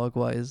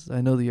dialogue-wise.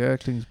 I know the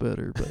acting's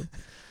better, but...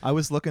 I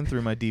was looking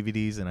through my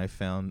DVDs and I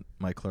found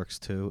my Clerks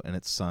 2, and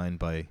it's signed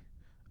by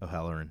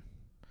O'Halloran.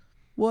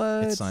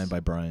 What? It's signed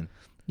by Brian.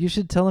 You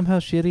should tell him how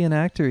shitty an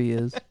actor he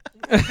is.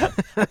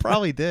 I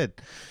probably did.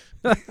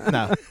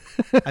 No.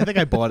 I think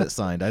I bought it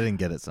signed. I didn't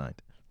get it signed.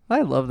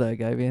 I love that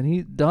guy,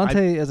 man.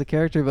 Dante as a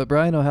character, but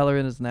Brian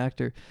O'Halloran as an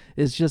actor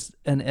is just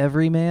an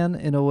everyman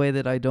in a way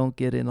that I don't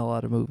get in a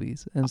lot of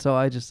movies. And so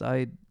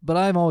but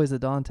I'm always a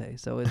Dante,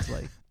 so it's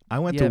like... I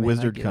went to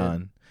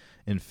WizardCon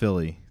in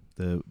Philly,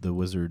 the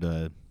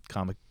Wizard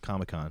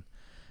Comic-Con,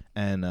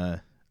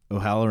 and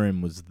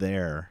O'Halloran was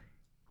there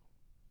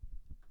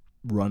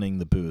running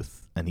the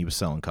booth, and he was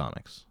selling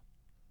comics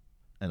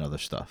and other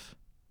stuff.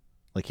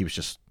 Like he was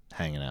just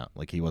hanging out.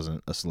 Like he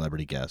wasn't a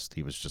celebrity guest.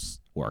 He was just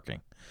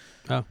working.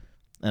 Oh.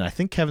 And I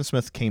think Kevin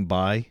Smith came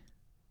by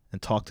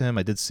and talked to him.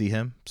 I did see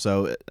him.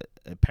 So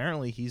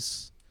apparently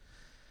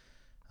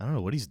I don't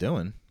know what he's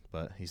doing,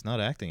 but he's not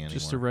acting anymore.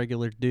 Just a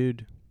regular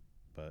dude.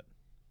 But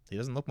he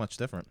doesn't look much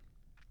different.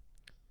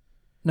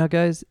 Now,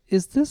 guys,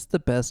 is this the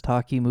best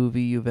hockey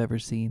movie you've ever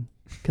seen?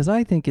 Because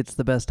I think it's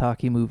the best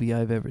hockey movie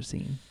I've ever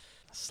seen.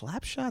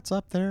 Slapshot's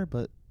up there,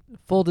 but...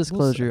 Full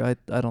disclosure,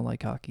 I don't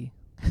like hockey.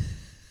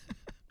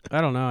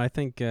 I don't know. I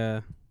think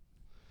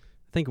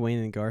Wayne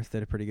and Garth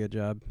did a pretty good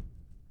job.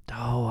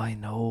 Oh, I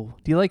know.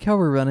 Do you like how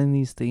we're running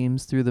these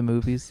themes through the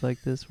movies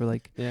like this? We're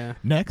like,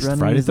 next running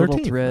Friday these 13th.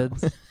 little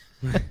threads.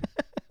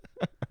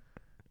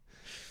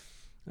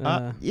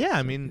 Yeah,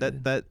 I mean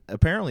that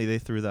apparently they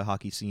threw the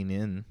hockey scene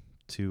in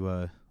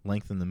to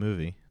lengthen the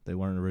movie. They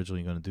weren't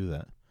originally going to do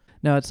that.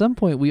 Now, at some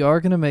point, we are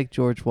going to make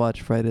George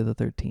watch Friday the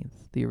 13th,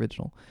 the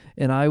original.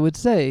 And I would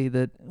say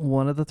that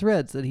one of the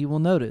threads that he will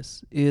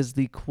notice is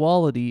the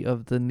quality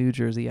of the New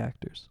Jersey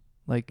actors.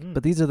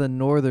 But these are the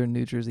northern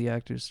New Jersey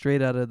actors,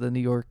 straight out of the New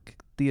York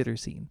theater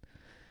scene.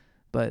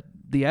 But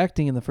the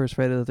acting in the first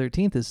Friday the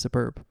 13th is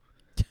superb.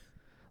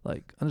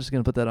 I'm just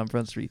gonna put that on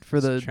Front Street for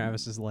the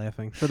Travis is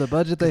laughing for the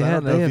budget they I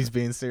had. don't know if he's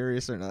being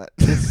serious or not.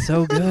 It's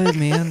so good,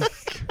 man.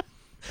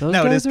 Those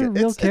guys are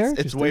real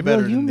characters. It's way They're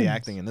real better than the humans.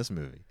 acting in this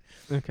movie.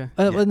 okay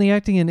And the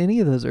acting in any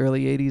of those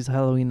early 80s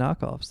Halloween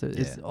knockoffs,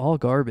 it's all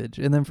garbage.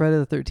 And then Friday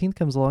the 13th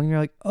comes along and you're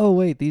like, oh,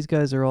 wait, these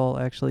guys are all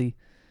actually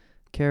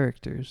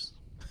characters.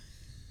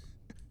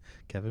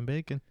 Kevin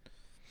Bacon.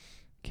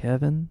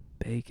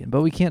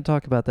 But we can't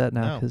talk about that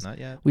now No, because not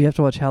yet. we have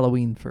to watch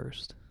Halloween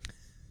first.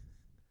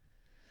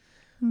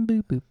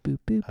 Boop, boop, boop,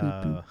 boop,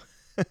 boop,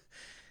 boop.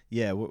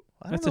 Yeah, well,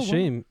 I don't that's a know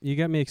shame. You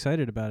got me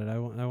excited about it. I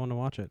want to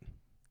watch it.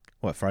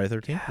 What, Friday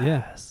 13th?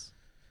 Yes.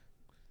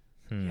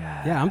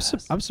 Yeah,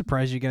 I'm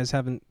surprised you guys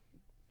haven't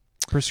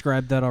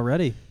prescribed that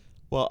already.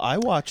 Well, I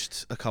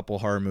watched a couple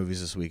horror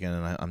movies this weekend,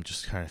 and I'm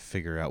just trying to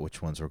figure out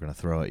which ones we're going to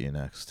throw at you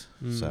next.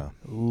 So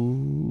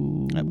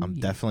Ooh, I'm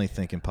definitely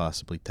thinking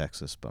possibly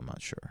Texas, but I'm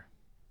not sure.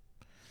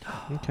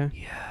 Okay.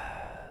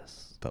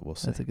 Yes. But we'll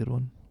see. That's a good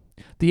one.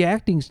 The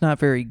acting's not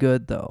very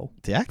good, though.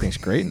 The acting's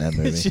great in that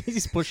movie.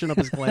 He's pushing up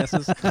his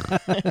glasses.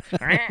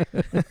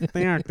 The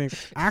acting,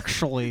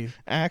 actually,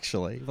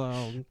 the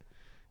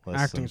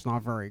acting's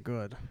not very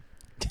good.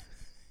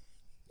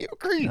 You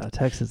agreed. No,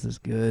 Texas is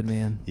good,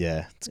 man.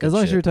 Yeah, it's good As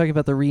long as shit. you're talking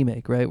about the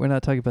remake, right? We're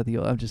not talking about the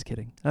old. I'm just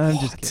kidding.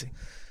 Just kidding.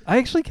 I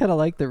actually kind of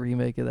like the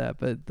remake of that,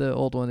 but the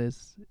old one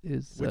is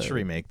Which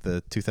remake?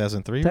 The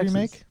 2003 Texas.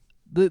 remake?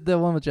 The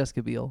one with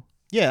Jessica Biel.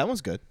 Yeah, that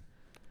one's good.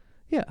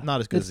 Yeah. Not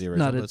as good as the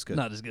original, but it's good.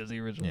 Not as good as the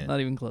original. Yeah. Not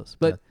even close.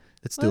 But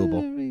It's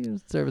doable.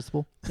 It's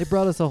serviceable. It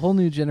brought us a whole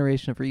new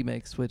generation of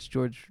remakes, which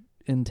George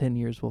in 10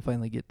 years will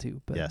finally get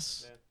to. But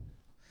Yes.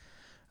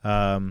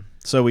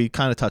 So we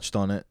kind of touched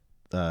on it,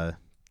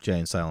 Jay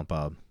and Silent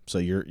Bob. So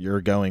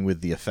you're going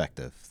with the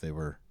effective. They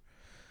were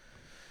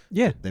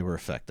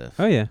effective.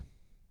 Oh yeah.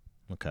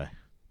 Okay.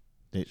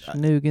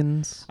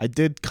 Schnoogans. I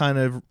did kind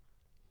of.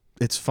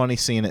 It's funny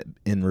seeing it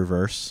in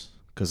reverse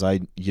because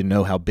you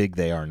know how big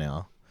they are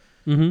now,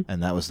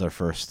 and that was their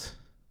first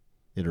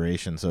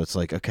iteration. So it's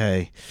like,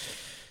 okay,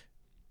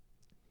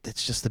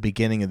 it's just the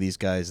beginning of these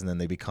guys, and then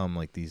they become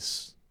like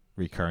these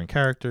recurring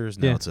characters.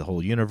 Now it's a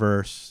whole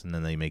universe, and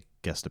then they make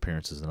guest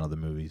appearances in other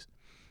movies.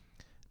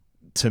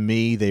 To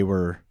me,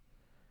 they're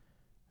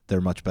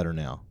much better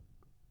now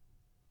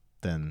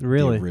than the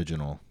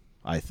original.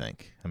 I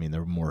think. I mean,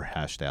 they're more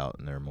hashed out,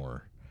 and they're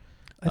more.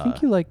 I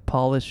think you like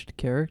polished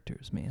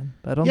characters, man.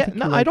 I don't. think you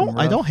like I them don't.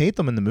 I rough. don't hate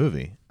them in the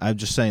movie. I'm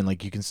just saying,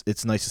 like, you can.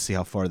 It's nice to see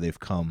how far they've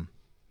come,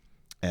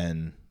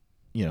 and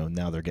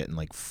now they're getting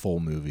like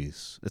full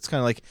movies. It's kind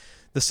of like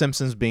The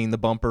Simpsons being the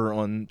bumper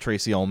on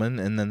Tracy Ullman,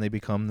 and then they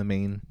become the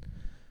main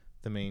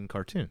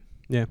cartoon.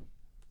 Yeah.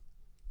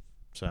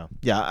 So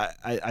yeah,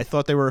 I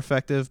thought they were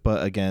effective,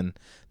 but again,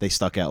 they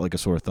stuck out like a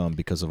sore thumb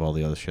because of all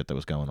the other shit that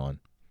was going on.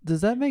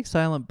 Does that make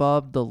Silent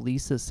Bob the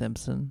Lisa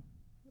Simpson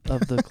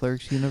of the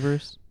Clerks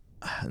universe?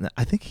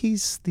 I think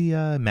he's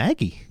the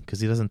Maggie because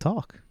he doesn't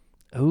talk.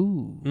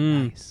 Oh,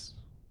 nice.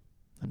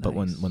 But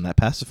when that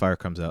pacifier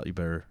comes out, you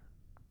better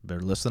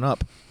listen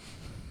up.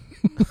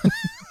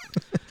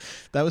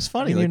 That was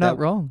funny. You're not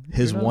wrong.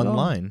 His You're not one wrong.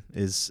 line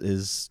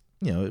is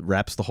it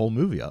wraps the whole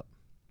movie up.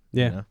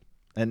 Yeah.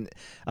 And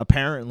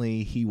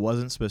apparently he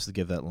wasn't supposed to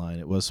give that line.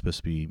 It was supposed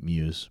to be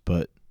Muse,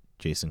 but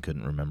Jason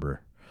couldn't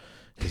remember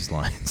his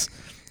lines.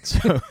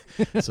 So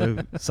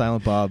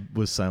Silent Bob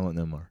was silent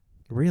no more.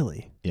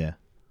 Really? Yeah.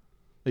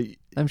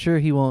 I'm sure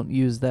he won't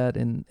use that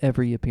in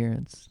every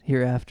appearance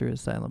hereafter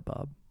as Silent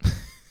Bob.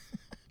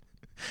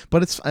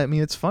 But it's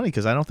funny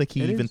because I don't think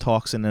he even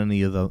talks in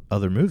any of the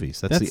other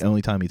movies. That's the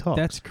only time he talks.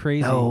 That's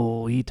crazy.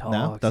 No, he talks.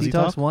 No? Does he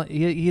talks talk? one.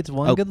 He hits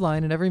one good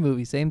line in every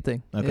movie. Same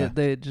thing. Okay.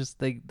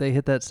 They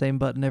hit that same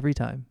button every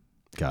time.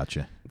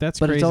 Gotcha. That's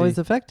But crazy. it's always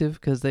effective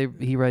because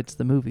he writes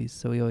the movies,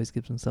 so he always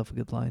gives himself a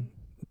good line.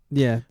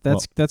 Yeah,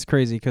 that's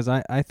crazy because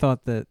I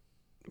thought that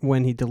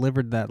when he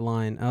delivered that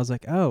line, I was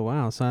like, oh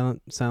wow,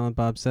 Silent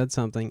Bob said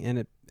something, and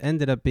it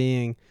ended up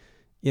being,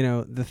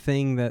 the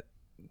thing that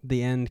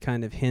the end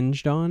kind of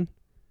hinged on,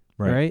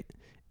 right?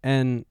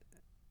 And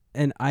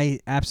I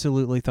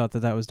absolutely thought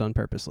that was done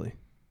purposely.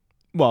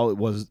 Well, it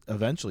was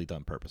eventually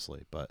done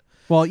purposely, but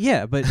Well,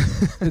 yeah, but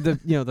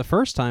the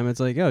first time it's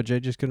like, oh, Jay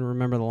just couldn't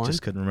remember the line.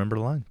 just couldn't remember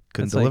the line.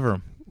 Couldn't It's deliver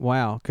them.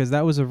 Wow, because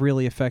that was a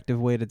really effective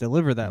way to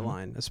deliver that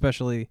line,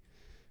 especially.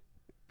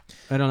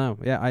 I don't know.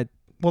 Yeah,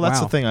 Well, that's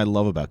wow. the thing I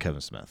love about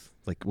Kevin Smith.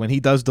 Like when he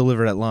does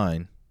deliver that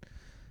line,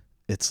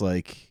 it's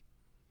like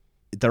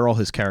they're all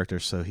his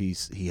characters, so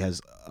he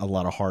has a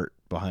lot of heart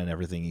behind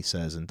everything he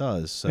says and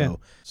does.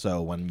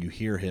 So when you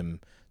hear him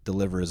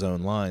deliver his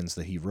own lines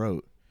that he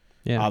wrote,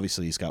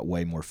 obviously he's got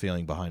way more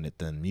feeling behind it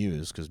than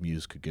Muse, because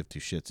Muse could give two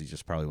shits. He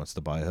just probably wants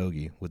to buy a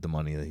hoagie with the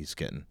money that he's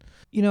getting.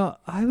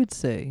 I would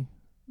say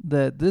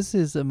that this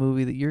is a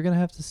movie that you're going to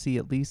have to see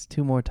at least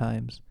 2 more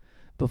times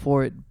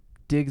before it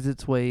digs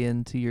its way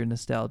into your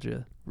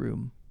nostalgia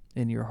room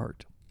in your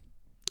heart.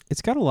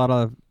 It's got a lot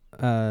of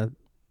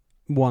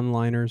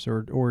one-liners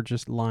or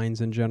just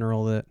lines in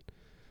general that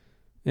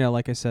Yeah,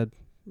 like I said,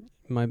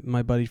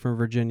 my buddy from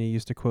Virginia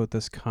used to quote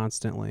this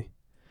constantly.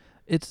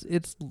 It's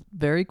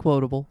very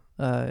quotable.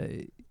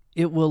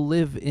 It will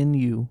live in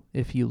you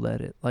if you let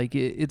it. Like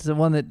it's the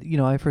one that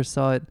I first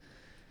saw it.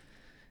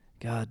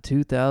 God,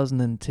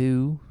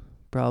 2002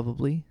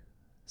 probably.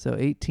 So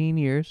 18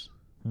 years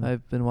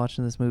I've been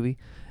watching this movie,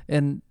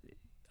 and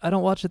I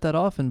don't watch it that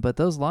often, but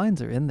those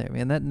lines are in there,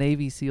 man. That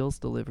Navy SEALs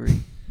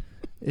delivery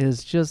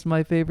is just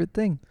my favorite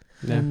thing.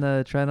 Yeah.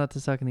 And try not to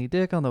suck any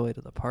dick on the way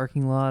to the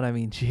parking lot. I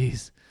mean,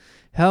 jeez,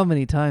 how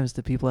many times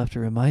do people have to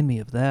remind me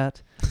of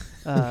that?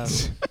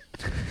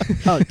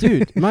 Oh,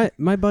 dude,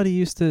 my buddy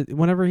used to,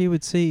 whenever he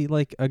would see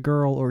like a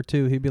girl or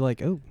two, he'd be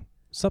like, "Oh,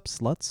 sup,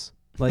 sluts?"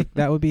 Like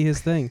that would be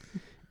his thing,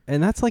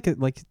 and that's like a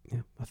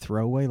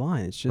throwaway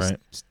line. It's just Right.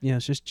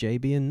 it's just Jay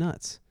being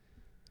nuts.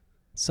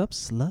 Sup,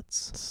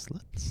 sluts?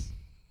 Sluts.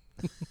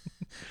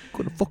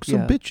 Gonna fuck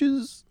some Yeah.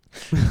 bitches.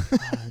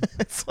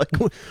 It's like,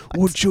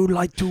 Would you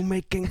like to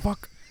making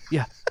fuck?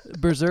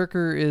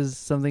 Berserker is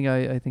something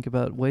I think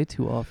about way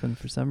too often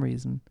for some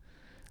reason.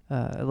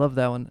 I love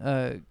that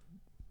one.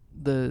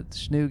 The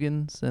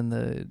Schnoogans and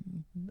the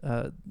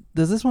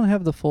does this one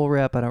have the full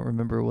rap? I don't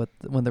remember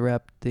when the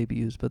rap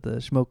debuts, but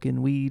the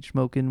smoking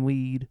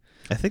weed,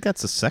 I think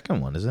that's the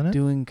second one, isn't it?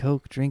 doing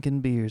coke, drinking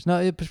beers. No,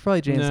 it was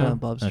probably Jay and No.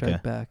 Silent Bob Strike Okay.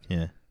 Back.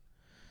 Yeah.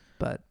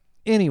 But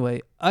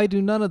anyway, I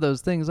do none of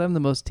those things. I'm the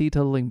most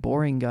teetotaling,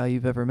 boring guy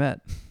you've ever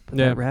met. But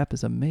Yeah. that rap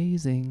is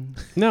amazing.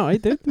 No,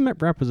 the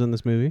rap was in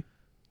this movie.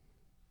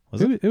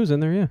 Was it? It was in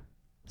there, yeah.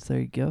 So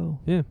there you go.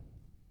 Yeah.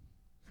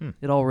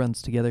 It all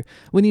runs together.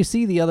 When you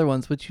see the other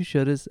ones, which you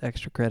should as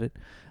extra credit,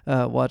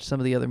 watch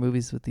some of the other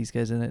movies with these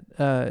guys in it.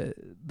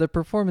 The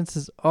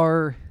performances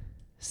are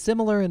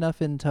similar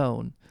enough in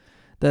tone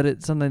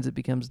that sometimes it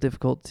becomes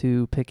difficult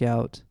to pick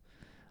out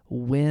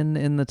when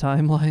in the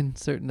timeline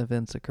certain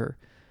events occur.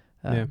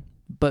 Yeah.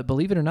 But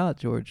believe it or not,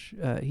 George,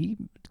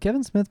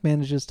 Kevin Smith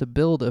manages to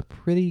build a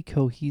pretty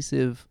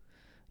cohesive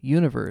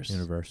universe,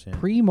 Yeah.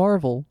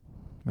 pre-Marvel,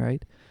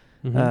 right?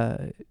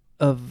 Mhm.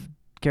 Of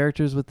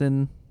characters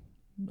within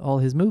all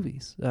his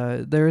movies.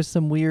 There is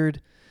some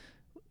weird,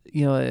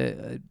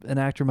 an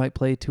actor might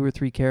play 2 or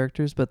 3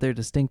 characters, but they're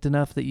distinct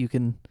enough that you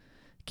can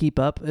keep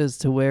up as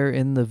to where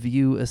in the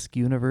View-esque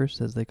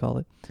universe, as they call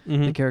it,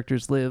 the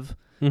characters live.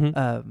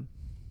 Mhm.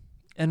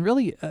 And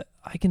really,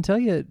 I can tell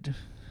you,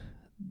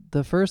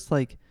 the first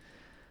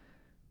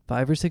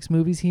 5 or 6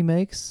 movies he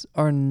makes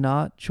are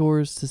not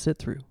chores to sit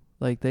through.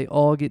 Like they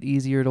all get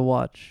easier to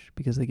watch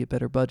because they get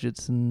better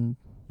budgets and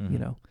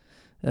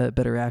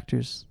better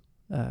actors.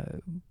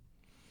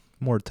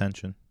 More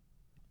attention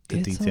to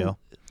It's detail.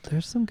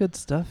 There's some good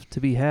stuff to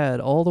be had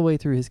all the way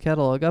through his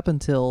catalog up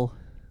until,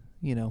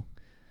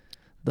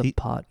 the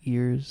pot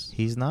years.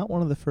 He's not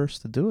one of the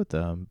first to do it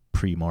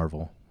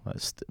pre-Marvel.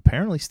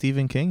 Apparently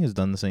Stephen King has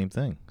done the same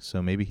thing.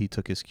 So maybe he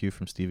took his cue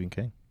from Stephen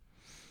King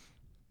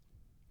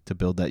to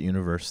build that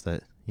universe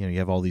that, you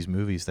have all these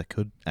movies that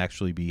could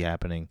actually be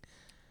happening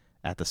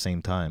at the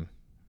same time.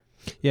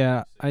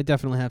 Yeah, I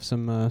definitely have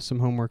some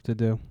homework to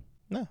do.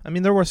 No, I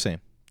mean, they're worth seeing.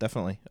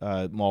 Definitely.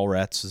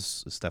 Mallrats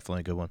is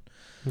definitely a good one.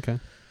 Okay.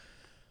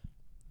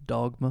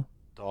 Dogma.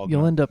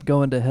 You'll end up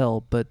going to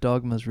hell, but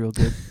Dogma's real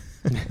good.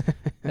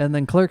 And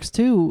then Clerks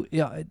 2,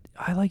 yeah,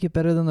 I like it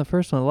better than the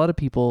first one. A lot of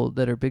people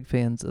that are big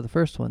fans of the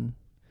first one,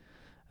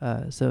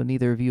 so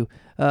neither of you.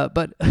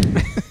 But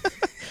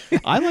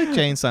I like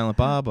Jay and Silent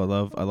Bob. I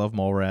love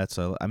Mallrats.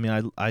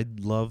 I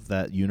love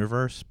that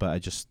universe, but I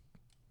just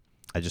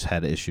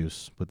had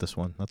issues with this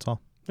one. That's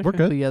all. We're Okay.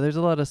 good. But yeah, there's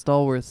a lot of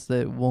stalwarts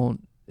that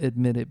won't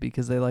admit it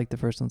because they like the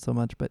first one so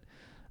much. But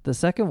the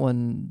second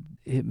one,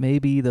 it may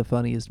be the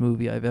funniest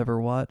movie I've ever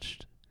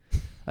watched.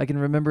 I can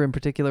remember in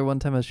particular one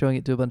time I was showing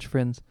it to a bunch of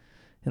friends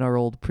in our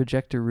old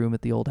projector room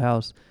at the old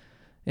house.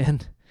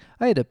 And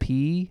I had to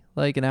pee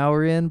an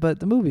hour in, but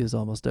the movie was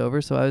almost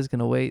over, so I was going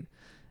to wait.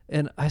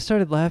 And I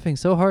started laughing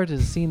so hard at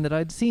a scene that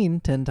I'd seen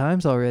 10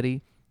 times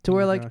already, to Oh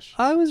where my gosh.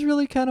 I was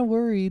really kind of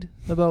worried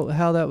about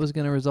how that was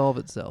going to resolve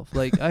itself.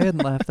 I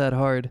hadn't laughed that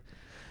hard.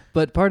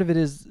 But part of it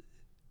is,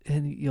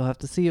 and you'll have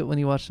to see it when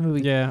you watch the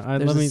movie. Yeah,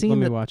 There's let a me scene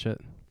that- watch it.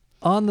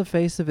 On the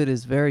face of it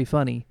is very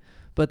funny,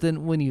 but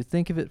then when you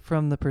think of it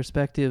from the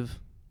perspective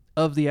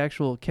of the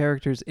actual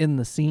characters in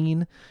the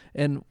scene,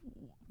 and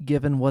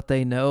given what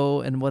they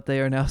know and what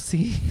they are now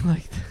seeing,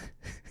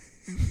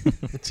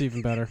 It's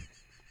even better.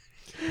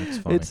 That's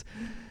funny.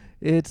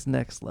 it's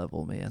next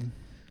level, man.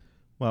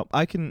 Well,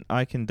 I can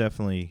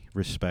definitely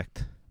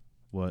respect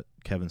what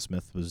Kevin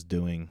Smith was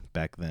doing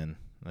back then,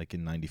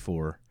 in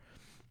 '94.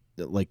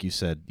 Like you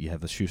said, you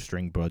have a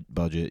shoestring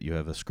budget. You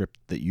have a script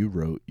that you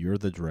wrote. You're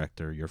the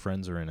director. Your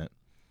friends are in it.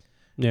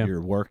 Yeah.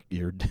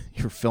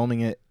 You're filming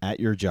it at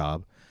your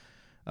job.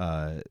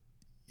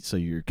 So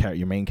your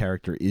main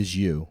character is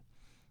you,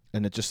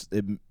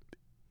 and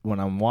when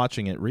I'm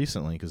watching it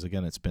recently, because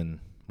again it's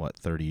been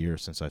 30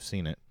 years since I've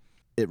seen it.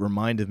 It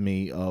reminded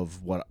me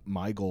of what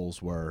my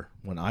goals were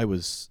when I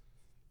was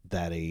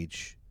that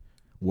age,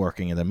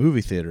 working at a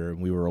movie theater,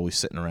 and we were always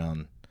sitting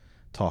around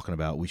talking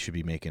about we should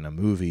be making a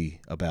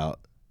movie about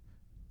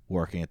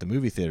working at the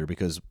movie theater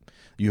because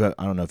I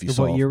don't know if you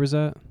saw. What year was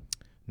that?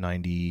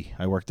 90.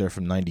 I worked there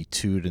from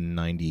 92 to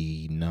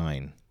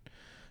 99.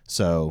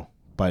 So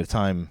by the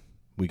time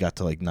we got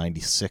to like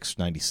 96,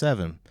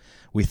 97,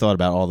 we thought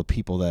about all the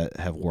people that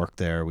have worked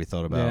there. We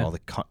thought about all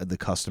the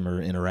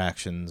customer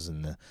interactions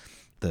and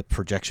the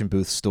projection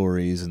booth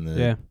stories and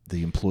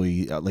the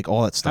employee, like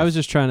all that stuff. I was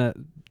just trying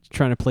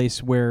to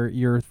place where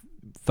your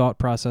thought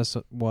process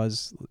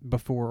was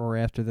before or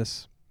after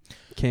this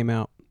came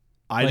out.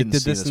 I didn't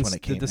see this when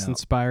it came out. Did this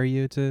inspire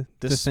you to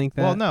think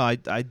that? Well, no,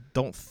 I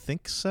don't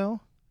think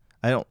so.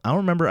 I don't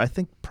remember. I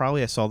think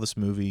probably I saw this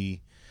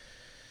movie.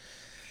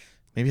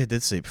 Maybe I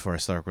did see it before I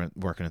started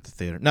working at the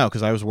theater. No,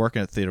 because I was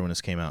working at the theater when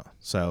this came out.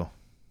 So,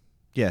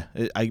 yeah,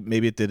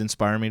 maybe it did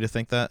inspire me to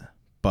think that.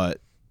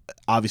 But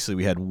obviously,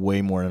 we had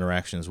way more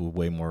interactions with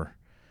way more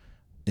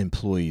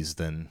employees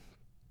than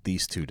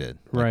these two did.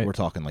 Like, right. We're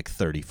talking like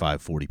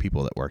 35, 40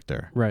 people that worked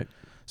there. Right.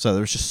 So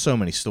there was just so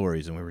many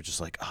stories, and we were just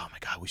like, oh my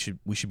God,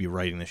 we should be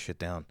writing this shit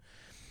down.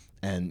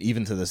 And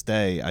even to this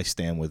day, I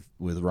stand with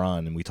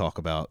Ron, and we talk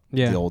about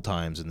the old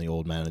times and the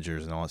old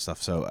managers and all that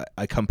stuff. So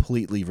I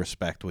completely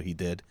respect what he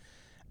did,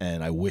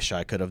 and I wish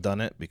I could have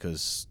done it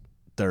because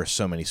there are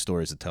so many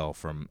stories to tell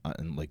from,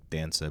 and like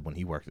Dan said, when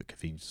he worked at the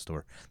convenience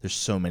store, there's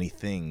so many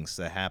things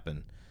that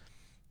happen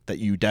that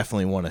you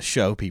definitely want to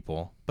show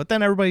people. But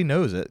then everybody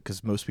knows it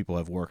because most people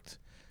have worked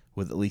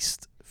with at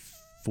least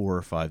 4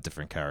 or 5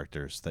 different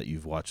characters that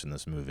you've watched in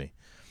this movie.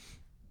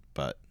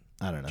 But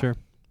I don't know. Sure.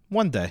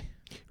 One day.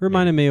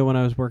 Reminded me of when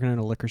I was working at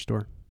a liquor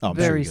store. Oh,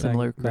 Very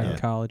similar. Back in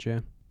college,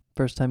 yeah.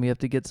 First time you have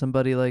to get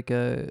somebody like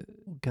I'm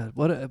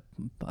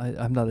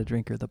not a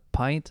drinker. The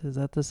pint, is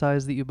that the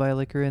size that you buy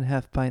liquor in?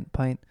 Half pint.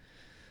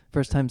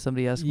 First time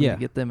somebody asked me to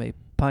get them a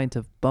pint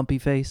of bumpy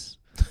face.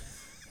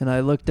 And I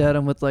looked at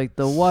him with like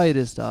the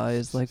widest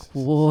eyes, like,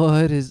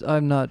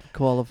 I'm not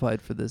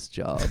qualified for this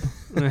job.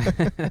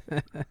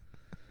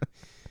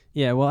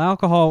 Yeah, well,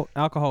 alcohol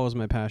was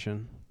my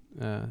passion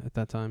at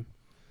that time.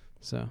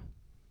 So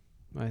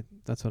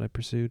that's what I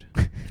pursued.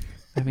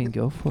 I mean,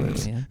 go for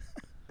it, man.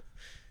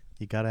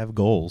 You got to have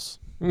goals.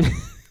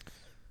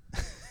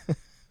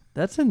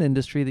 That's an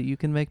industry that you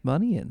can make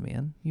money in,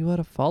 man. You ought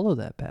to follow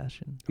that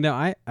passion. No,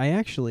 I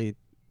actually,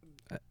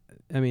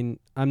 I mean,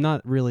 I'm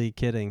not really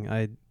kidding.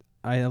 I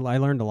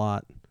learned a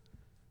lot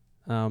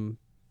in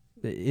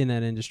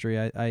that industry.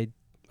 I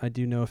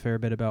do know a fair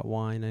bit about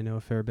wine. I know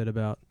a fair bit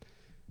about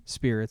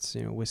spirits,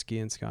 whiskey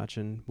and scotch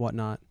and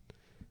whatnot.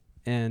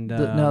 And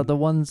now the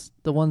ones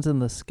in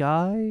the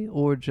sky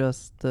or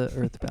just the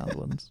earthbound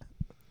ones?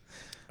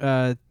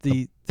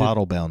 The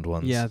bottle bound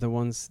ones. Yeah, the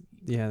ones.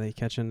 Yeah, they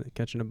catch in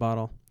a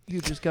bottle. You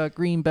just got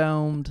green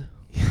bound.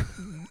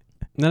 And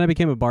then I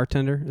became a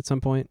bartender at some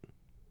point.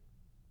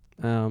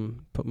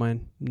 Put my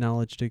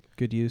knowledge to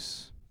good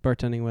use.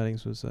 Bartending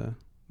weddings was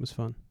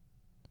fun.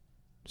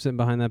 Sitting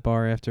behind that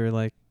bar after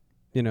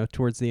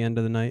towards the end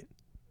of the night.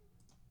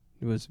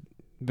 It was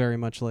very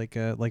much like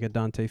a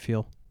Dante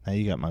feel. Now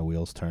you got my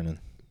wheels turning.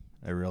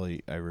 I'm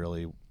going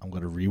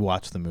to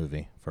rewatch the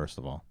movie first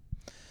of all.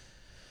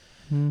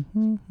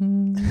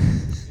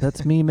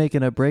 That's me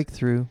making a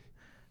breakthrough.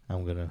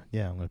 I'm gonna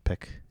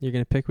pick. You're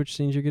gonna pick which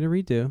scenes you're gonna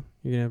redo.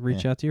 You're gonna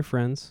reach out to your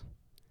friends.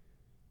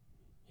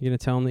 You're gonna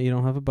tell them that you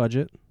don't have a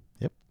budget.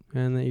 Yep.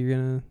 And that you're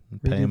gonna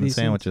pay them in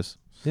sandwiches.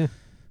 Yeah.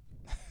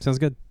 Sounds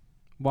good.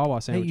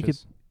 Wawa sandwiches. Hey, you could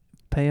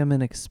pay them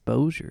in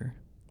exposure.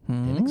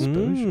 In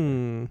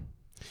exposure.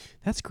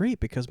 That's great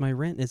because my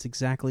rent is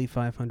exactly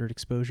 500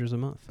 exposures a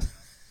month.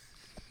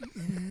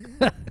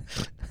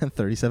 And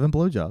 37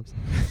 blowjobs.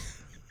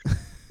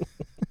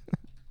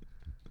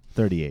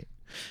 38.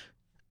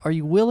 Are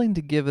you willing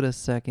to give it a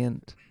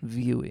second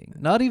viewing?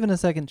 Not even a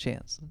second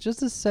chance.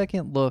 Just a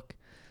second look.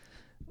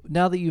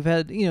 Now that you've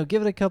had,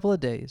 give it a couple of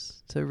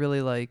days to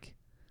really let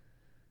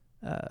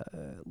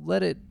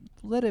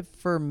it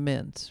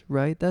ferment,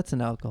 right? That's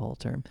an alcohol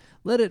term.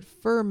 Let it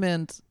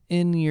ferment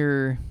in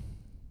your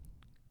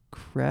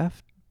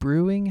craft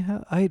brewing.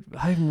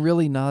 I'm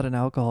really not an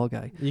alcohol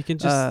guy. You can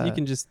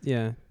just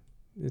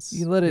It's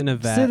you let it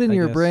vat, sit in I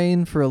your guess.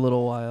 brain for a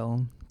little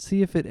while.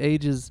 See if it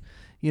ages.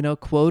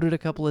 Quote it a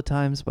couple of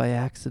times by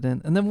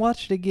accident, and then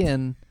watch it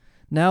again.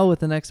 Now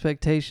with an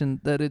expectation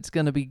that it's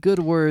going to be good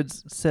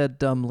words said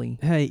dumbly.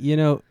 Hey,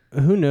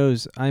 who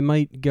knows? I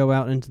might go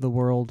out into the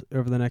world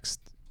over the next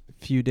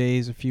few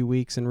days, a few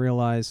weeks, and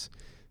realize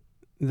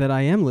that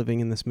I am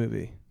living in this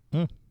movie.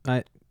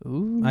 I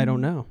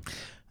don't know.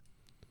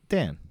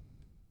 Dan,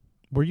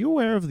 were you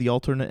aware of the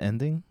alternate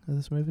ending of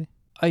this movie?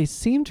 I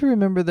seem to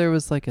remember there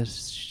was like a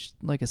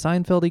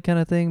Seinfeld-y kind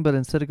of thing, but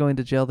instead of going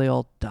to jail, they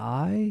all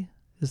die.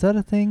 Is that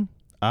a thing?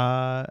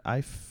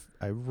 I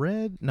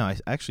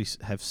actually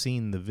have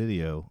seen the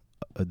video.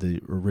 The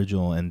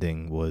original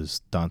ending was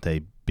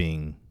Dante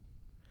being,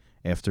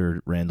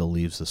 after Randall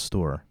leaves the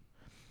store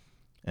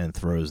and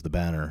throws the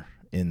banner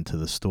into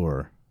the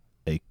store,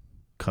 a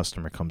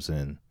customer comes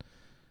in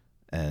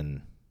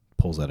and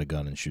pulls out a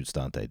gun and shoots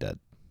Dante dead.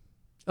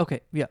 Okay,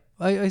 yeah.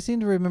 I seem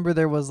to remember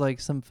there was like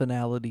some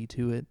finality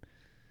to it.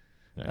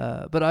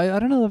 Yeah. But I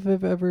don't know if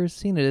I've ever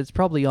seen it. It's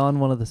probably on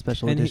one of the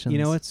special And editions. you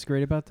know what's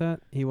great about that?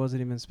 He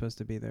wasn't even supposed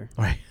to be there.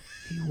 Right.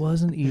 He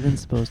wasn't even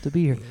supposed to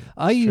be here.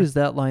 I use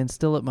that line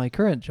still at my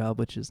current job,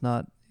 which is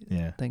not,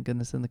 Yeah. thank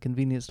goodness, in the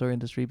convenience store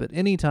industry. But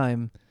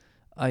anytime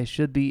I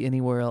should be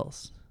anywhere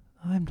else,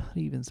 I'm not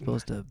even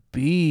supposed to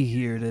be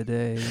here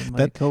today. And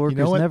my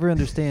coworkers what? never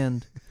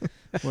understand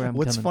where I'm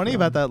What's coming funny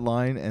from. about that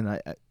line, and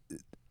I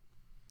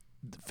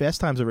Fast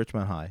Times at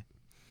Richmond High,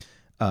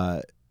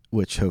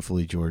 which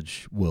hopefully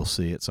George will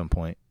see at some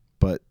point,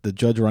 but the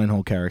Judge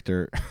Reinhold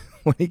character,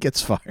 when he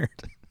gets fired,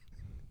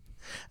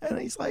 and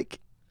he's like,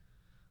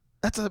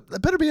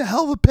 that better be a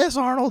hell of a piss,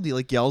 Arnold. He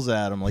like yells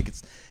at him like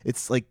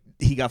it's like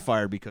he got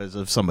fired because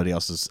of somebody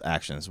else's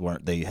actions.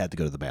 They had to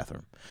go to the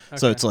bathroom. Okay.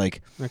 So it's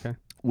like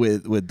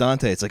with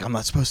Dante, it's like I'm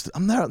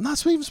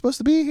not even supposed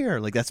to be here.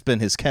 Like that's been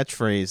his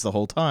catchphrase the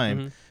whole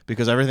time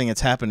because everything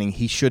that's happening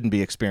he shouldn't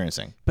be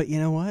experiencing. But you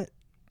know what?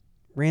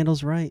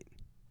 Randall's right.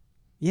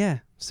 Yeah.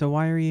 So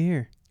why are you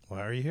here?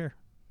 Why are you here?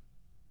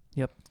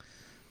 Yep.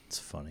 It's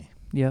funny.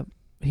 Yep.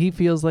 He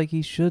feels like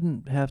he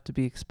shouldn't have to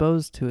be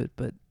exposed to it,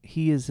 but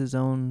he's his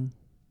own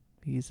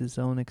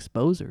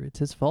exposer. It's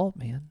his fault,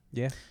 man.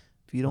 Yeah.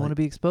 If you don't want to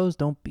be exposed,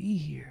 don't be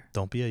here.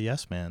 Don't be a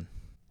yes man.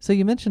 So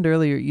you mentioned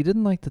earlier you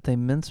didn't like that they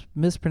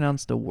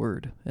mispronounced a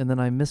word, and then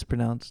I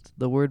mispronounced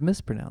the word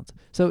mispronounce.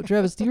 So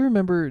Travis, do you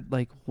remember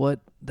like what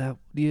that?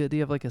 Do you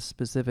have like a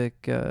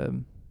specific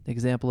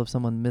example of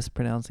someone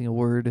mispronouncing a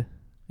word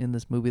in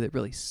this movie that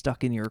really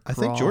stuck in your craw? I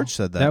think George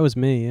said that. That was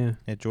me. Yeah.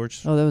 Yeah,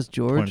 George. Oh, that was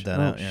George. Pointed that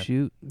out, yeah.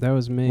 Shoot. That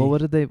was me. Well,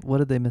 what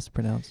did they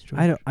mispronounce, George?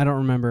 I don't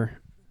remember.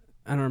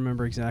 I don't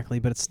remember exactly,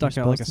 but it stuck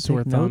You're out like a supposed to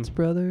sore take thumb. notes,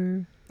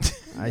 brother.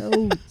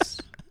 Notes.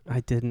 I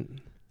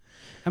didn't.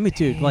 I mean,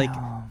 dude, like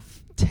Damn.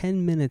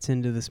 10 minutes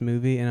into this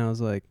movie, and I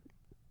was like,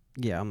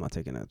 yeah, I'm not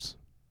taking notes.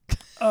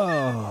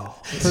 Oh,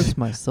 hurts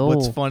my soul.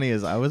 What's funny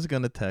is I was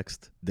gonna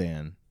text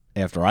Dan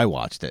after I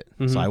watched it.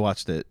 Mhm. So I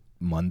watched it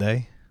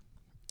Monday,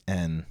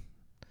 and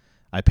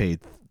I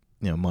paid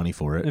money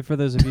for it. And for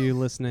those of you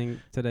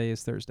listening, today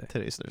is Thursday.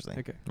 Today's Thursday.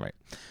 Okay. Right.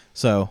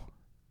 So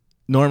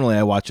normally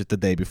I watch it the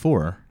day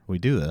before we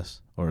do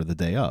this or the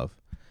day of.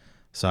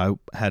 So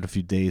I had a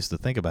few days to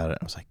think about it.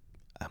 I was like,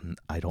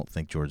 I don't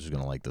think George is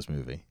going to like this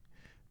movie.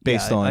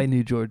 Based on I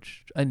knew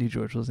George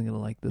wasn't going to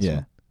like this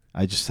one.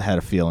 I just had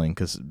a feeling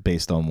because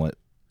based on what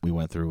we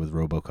went through with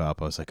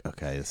RoboCop, I was like,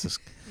 okay, this is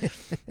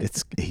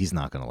he's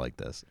not going to like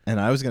this. And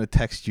I was going to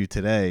text you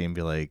today and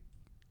be like,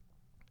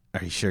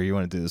 are you sure you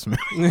want to do this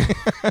movie?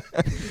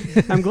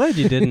 I'm glad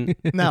you didn't.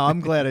 No, I'm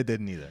glad I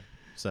didn't either.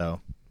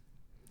 So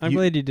I'm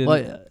glad you didn't.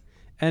 Well,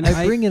 and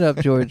I bring it up,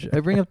 George. I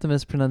bring up the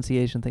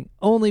mispronunciation thing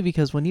only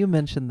because when you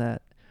mentioned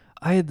that,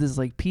 I had this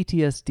like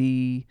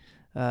PTSD,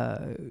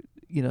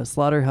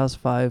 Slaughterhouse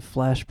 5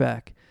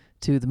 flashback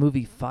to the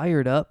movie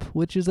Fired Up,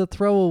 which is a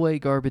throwaway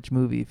garbage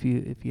movie. If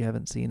you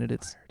haven't seen it,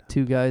 it's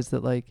two guys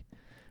that like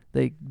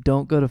they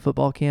don't go to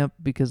football camp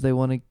because they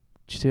want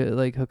to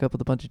like hook up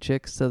with a bunch of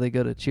chicks, so they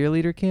go to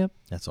cheerleader camp.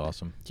 that's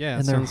awesome. yeah,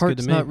 and that their sounds good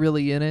to heart's me. not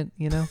really in it,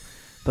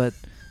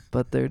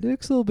 but their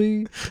dicks will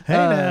be. Hey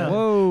now.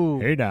 Whoa.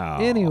 Hey now.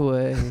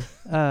 Anyway,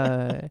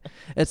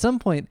 at some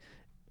point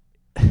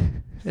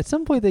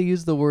they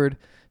use the word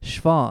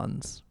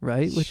Schwanz,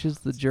 right, which is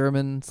the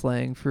German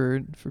slang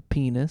for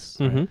penis.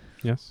 Mm-hmm.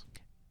 Yes.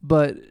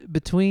 But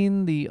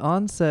between the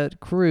on-set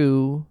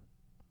crew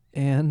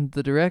and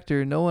the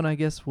director, no one, I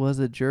guess, was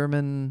a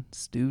German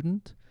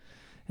student,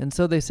 and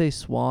so they say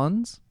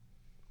swans,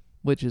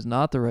 which is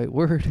not the right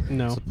word.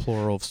 No. It's a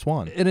plural of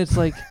swan. And it's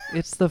like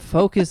it's the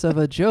focus of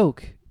a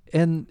joke,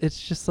 and it's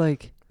just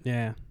like,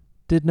 Yeah.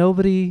 did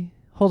nobody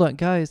hold on,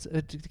 guys?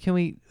 Can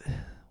we?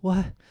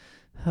 What?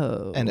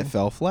 Oh. And it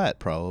fell flat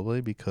probably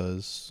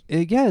because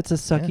Yeah, it's a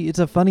sucky. It's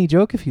a funny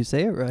joke if you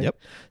say it right. Yep.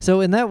 So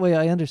in that way,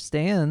 I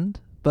understand,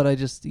 but I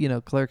just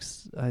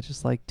Clerks, I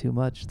just like too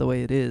much the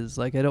way it is.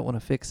 Like I don't want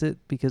to fix it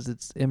because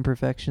its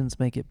imperfections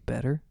make it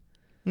better.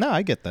 no,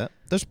 I get that.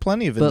 There's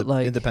plenty of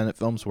independent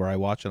films where I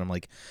watch it. I'm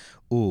like,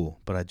 ooh,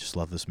 but I just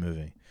love this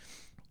movie.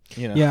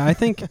 Yeah, I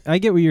think I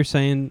get what you're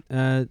saying,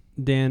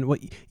 Dan.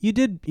 What you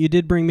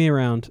did bring me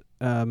around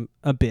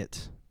a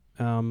bit.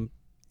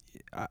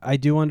 I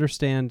do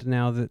understand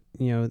now that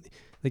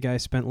the guy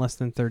spent less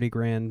than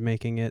 $30,000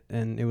 making it,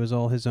 and it was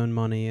all his own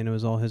money, and it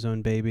was all his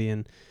own baby.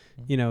 And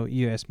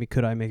you asked me,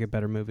 could I make a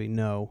better movie?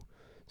 No.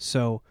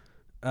 So,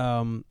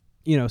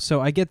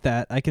 so I get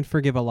that. I can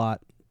forgive a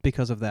lot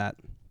because of that.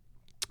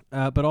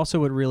 But also,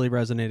 what really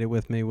resonated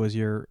with me was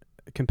your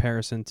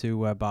comparison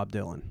to Bob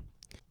Dylan.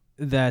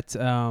 That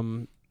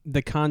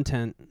the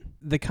content,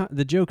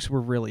 the jokes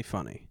were really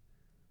funny,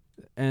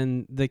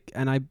 and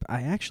I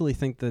actually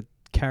think the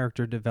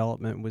character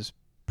development was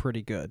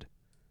pretty good,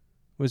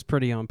 was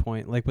pretty on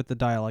point. Like with the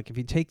dialogue, if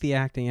you take the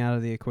acting out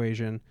of the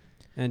equation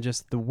and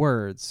just the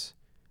words,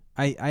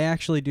 I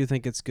actually do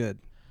think it's good.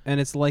 And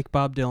it's like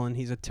Bob Dylan.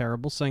 He's a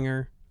terrible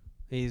singer.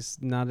 He's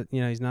not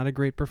a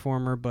great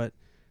performer, but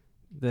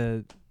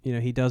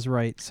he does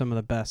write some of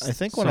the best. I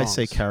think when I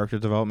say songs. character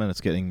development,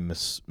 it's getting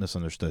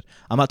misunderstood.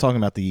 I'm not talking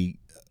about the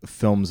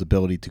film's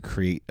ability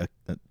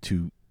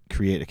to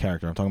create a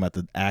character. I'm talking about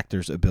the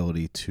actor's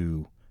ability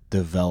to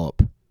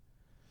develop.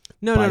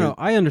 No.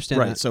 I understand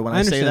Right. that. So when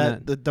I say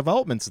that, the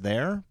development's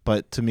there,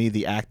 but to me,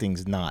 the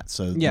acting's not.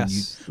 So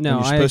yes. when you're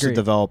I supposed agree.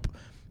 to develop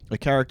a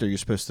character, you're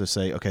supposed to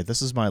say, okay,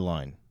 this is my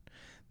line.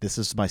 This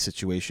is my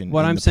situation.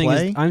 What in I'm the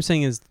saying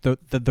play. is,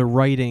 the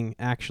writing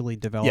actually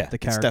developed the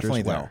characters it's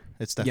definitely well. there.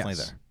 It's definitely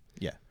Yes. there.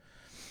 Yeah.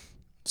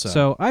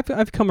 So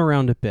I've come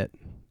around a bit.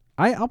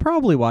 I'll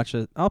probably watch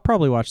it. I'll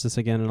probably watch this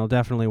again, and I'll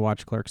definitely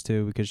watch Clerks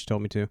 2 because you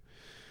told me to.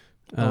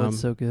 It's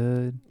so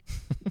good.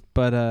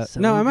 But So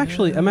no, I'm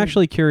good.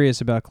 actually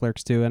curious about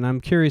Clerks 2, and I'm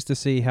curious to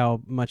see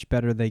how much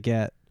better they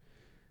get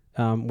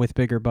with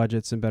bigger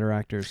budgets and better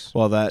actors.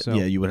 Well,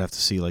 you would have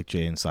to see like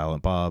Jay and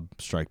Silent Bob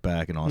Strike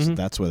Back, and also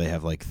that's where they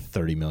have like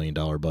 $30 million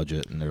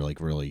budget, and they're like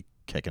really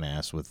kicking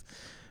ass with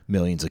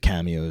millions of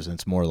cameos. And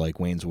it's more like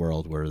Wayne's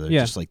World, where they're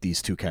just like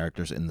these two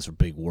characters in this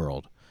big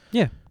world.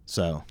 Yeah.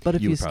 So, but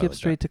if you skip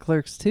straight to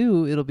Clerks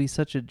 2, it'll be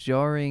such a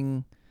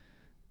jarring.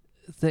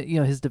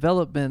 His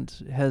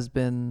development has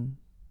been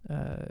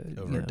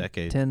over a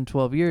decade, 10,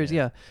 12 years.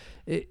 Yeah,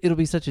 it'll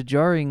be such a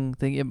jarring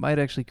thing. It might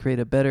actually create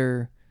a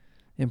better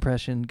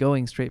impression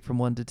going straight from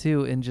 1 to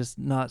 2 and just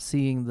not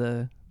seeing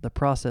the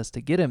process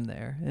to get him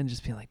there and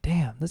just being like,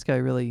 damn, this guy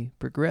really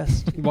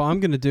progressed. Well, I'm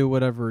gonna do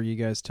whatever you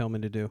guys tell me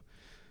to do.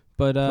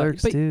 But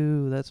Clerks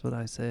 2, that's what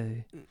I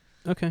say.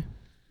 Okay,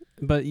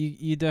 but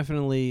you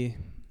definitely,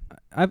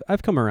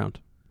 I've come around.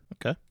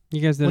 Okay,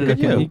 you guys did Look an at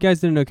okay. you. You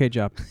guys did an okay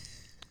job.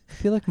 I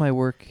feel like my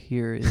work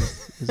here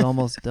is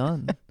almost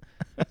done.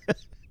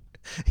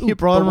 You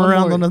brought him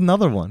around on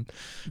another one.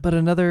 But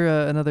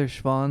another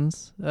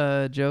Schwann's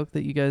joke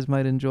that you guys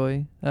might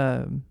enjoy.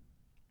 I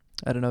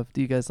don't know.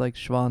 Do you guys like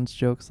Schwann's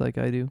jokes like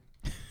I do?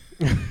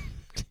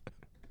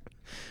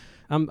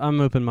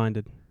 I'm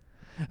open-minded.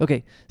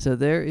 Okay, so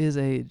there is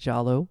a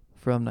giallo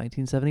from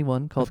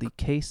 1971 called The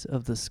Case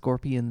of the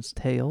Scorpion's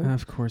Tail.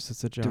 Of course,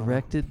 it's a giallo.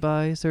 Directed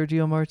by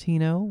Sergio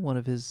Martino, one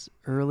of his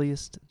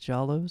earliest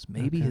giallos.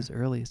 Maybe Okay. his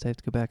earliest. I have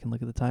to go back and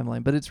look at the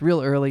timeline. But it's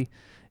real early.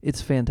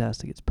 It's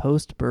fantastic. It's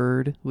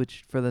post-Bird,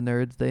 which for the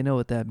nerds, they know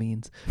what that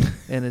means.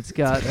 And it's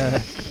got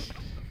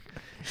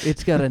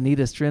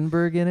Anita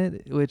Strindberg in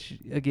it, which,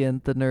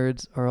 again, the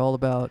nerds are all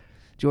about.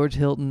 George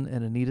Hilton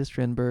and Anita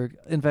Strindberg.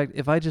 In fact,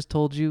 if I just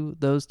told you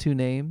those two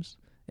names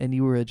and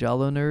you were a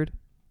giallo nerd,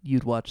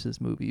 you'd watch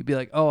this movie. You'd be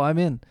like, oh, I'm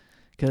in.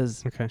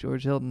 Because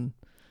George Hilton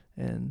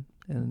and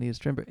Anita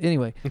Strindberg.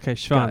 Anyway, okay,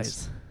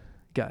 Schwanz.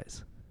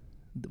 Guys,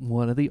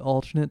 one of the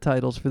alternate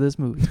titles for this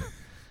movie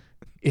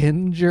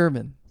in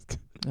German.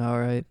 All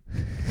right.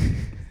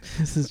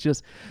 This is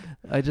just,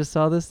 I just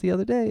saw this the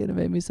other day and it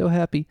made me so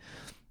happy.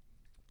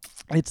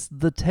 It's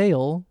The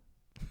Tale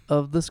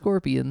of the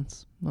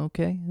Scorpions,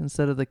 okay?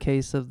 Instead of The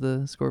Case of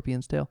the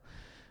Scorpion's Tail.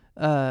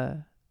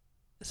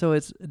 So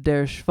it's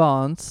Der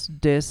Schwanz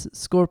des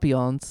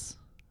Scorpions.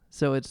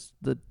 So it's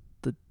the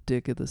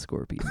dick of the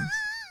scorpions.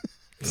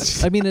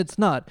 I mean, it's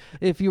not.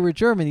 If you were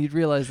German, you'd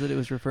realize that it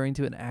was referring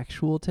to an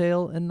actual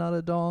tail and not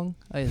a dong,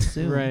 I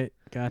assume. Right,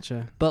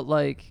 gotcha. But,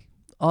 like,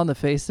 on the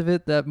face of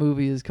it, that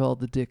movie is called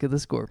The Dick of the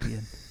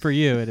Scorpion. For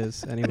you, it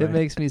is, anyway. It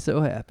makes me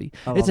so happy.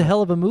 I It's a love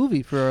hell of a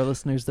movie for our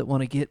listeners that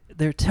want to get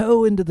their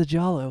toe into the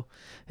giallo.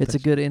 It's a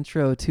good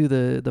intro to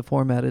the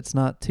format. It's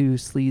not too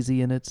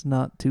sleazy and it's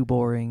not too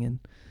boring, and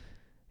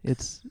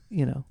it's,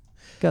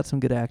 got some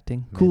good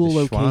acting. Cool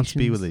locations.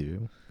 Be with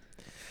you.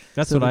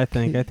 That's So what the I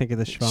think. I think of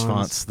the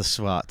Schwanz. The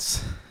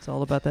Schwartz. It's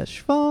all about that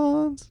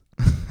Schwanz.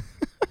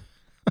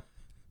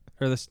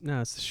 Or it's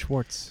the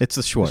Schwartz. It's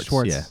the Schwartz,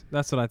 yeah.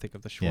 That's what I think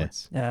of the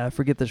Schwartz. Yeah,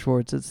 forget the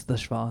Schwartz. It's the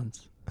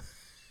Schwanz.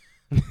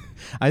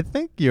 I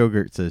think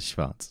yogurt says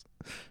Schwanz.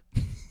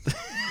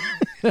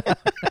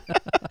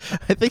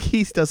 I think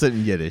he does it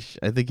in Yiddish.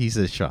 I think he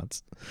says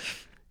Schwanz.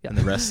 Yeah. And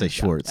the rest say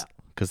Schwartz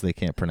because they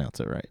can't pronounce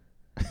it right.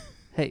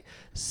 Hey,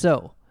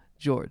 so,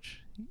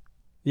 George.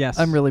 Yes.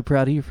 I'm really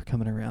proud of you for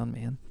coming around,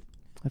 man.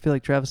 I feel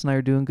like Travis and I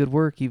are doing good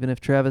work, even if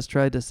Travis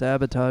tried to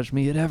sabotage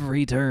me at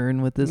every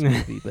turn with this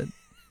movie. But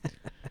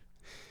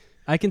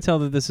I can tell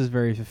that this is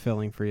very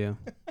fulfilling for you,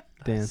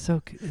 Dan. I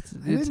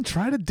didn't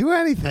try to do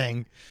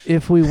anything.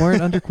 If we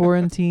weren't under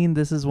quarantine,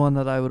 this is one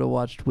that I would have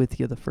watched with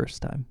you the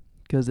first time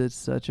because it's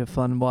such a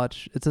fun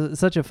watch. It's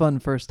such a fun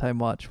first time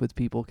watch with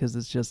people because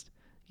it's just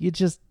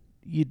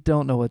you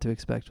don't know what to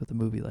expect with a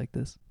movie like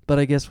this. But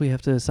I guess we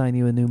have to assign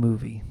you a new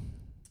movie.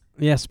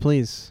 Yes,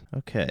 please.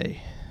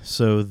 Okay.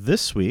 So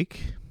this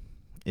week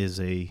is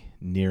a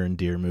near and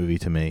dear movie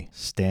to me,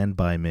 Stand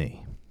By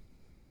Me.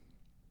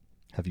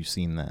 Have you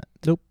seen that?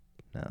 Nope.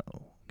 No.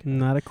 Okay.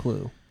 Not a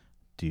clue.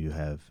 Do you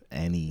have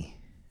any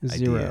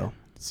Zero. idea?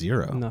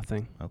 Zero.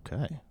 Nothing.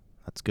 Okay.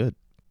 That's good.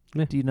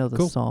 Yeah. Do you know the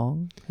Cool.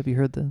 song? Have you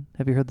heard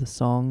the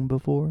song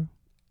before?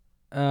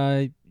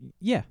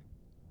 Yeah.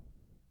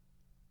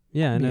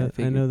 Yeah, I know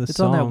figured. the it's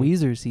song. on that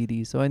Weezer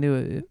CD, so I knew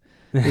it.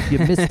 If you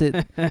missed it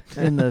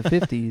in the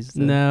 50s.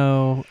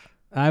 No,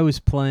 I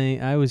was playing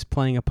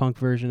a punk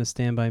version of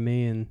Stand By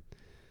Me in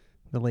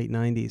the late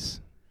 90s.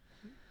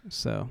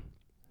 So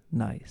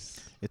Nice.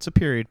 It's a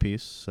period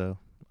piece, so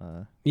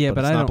yeah, but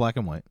it's I not don't black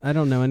and white. I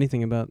don't know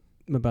anything about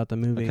about the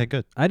movie. Okay,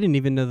 good. I didn't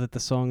even know that the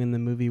song and the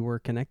movie were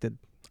connected.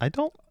 I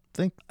don't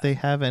think they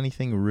have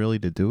anything really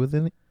to do with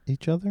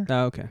each other,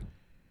 Oh, okay.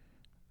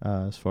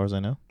 as far as I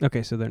know.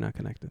 Okay, so they're not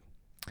connected.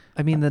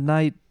 I mean, the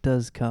night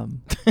does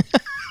come,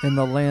 and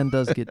the land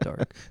does get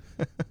dark.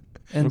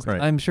 And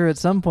Right. I'm sure at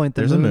some point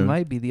the There's a moon moon.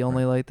 might be the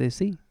only light they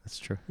see. That's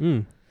true.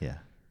 Mm. Yeah.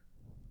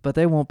 But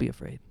they won't be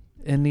afraid.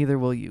 And neither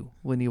will you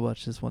when you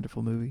watch this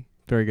wonderful movie.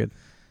 Very good.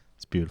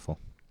 It's beautiful.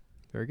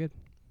 Very good.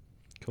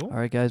 Cool. All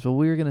right, guys. Well,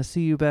 we're going to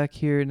see you back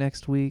here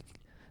next week.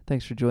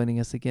 Thanks for joining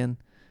us again.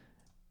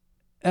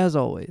 As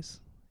always,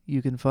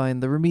 you can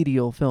find the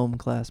Remedial Film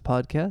Class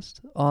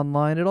podcast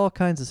online at all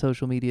kinds of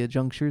social media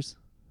junctures.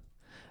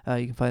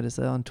 You can find us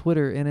on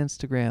Twitter and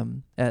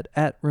Instagram at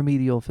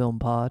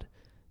 @RemedialFilmPod. You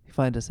can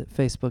find us at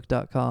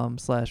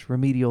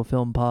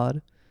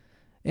facebook.com/RemedialFilmPod.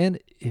 And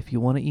if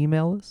you want to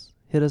email us,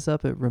 hit us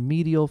up at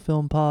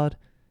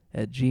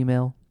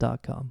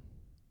remedialfilmpod@gmail.com.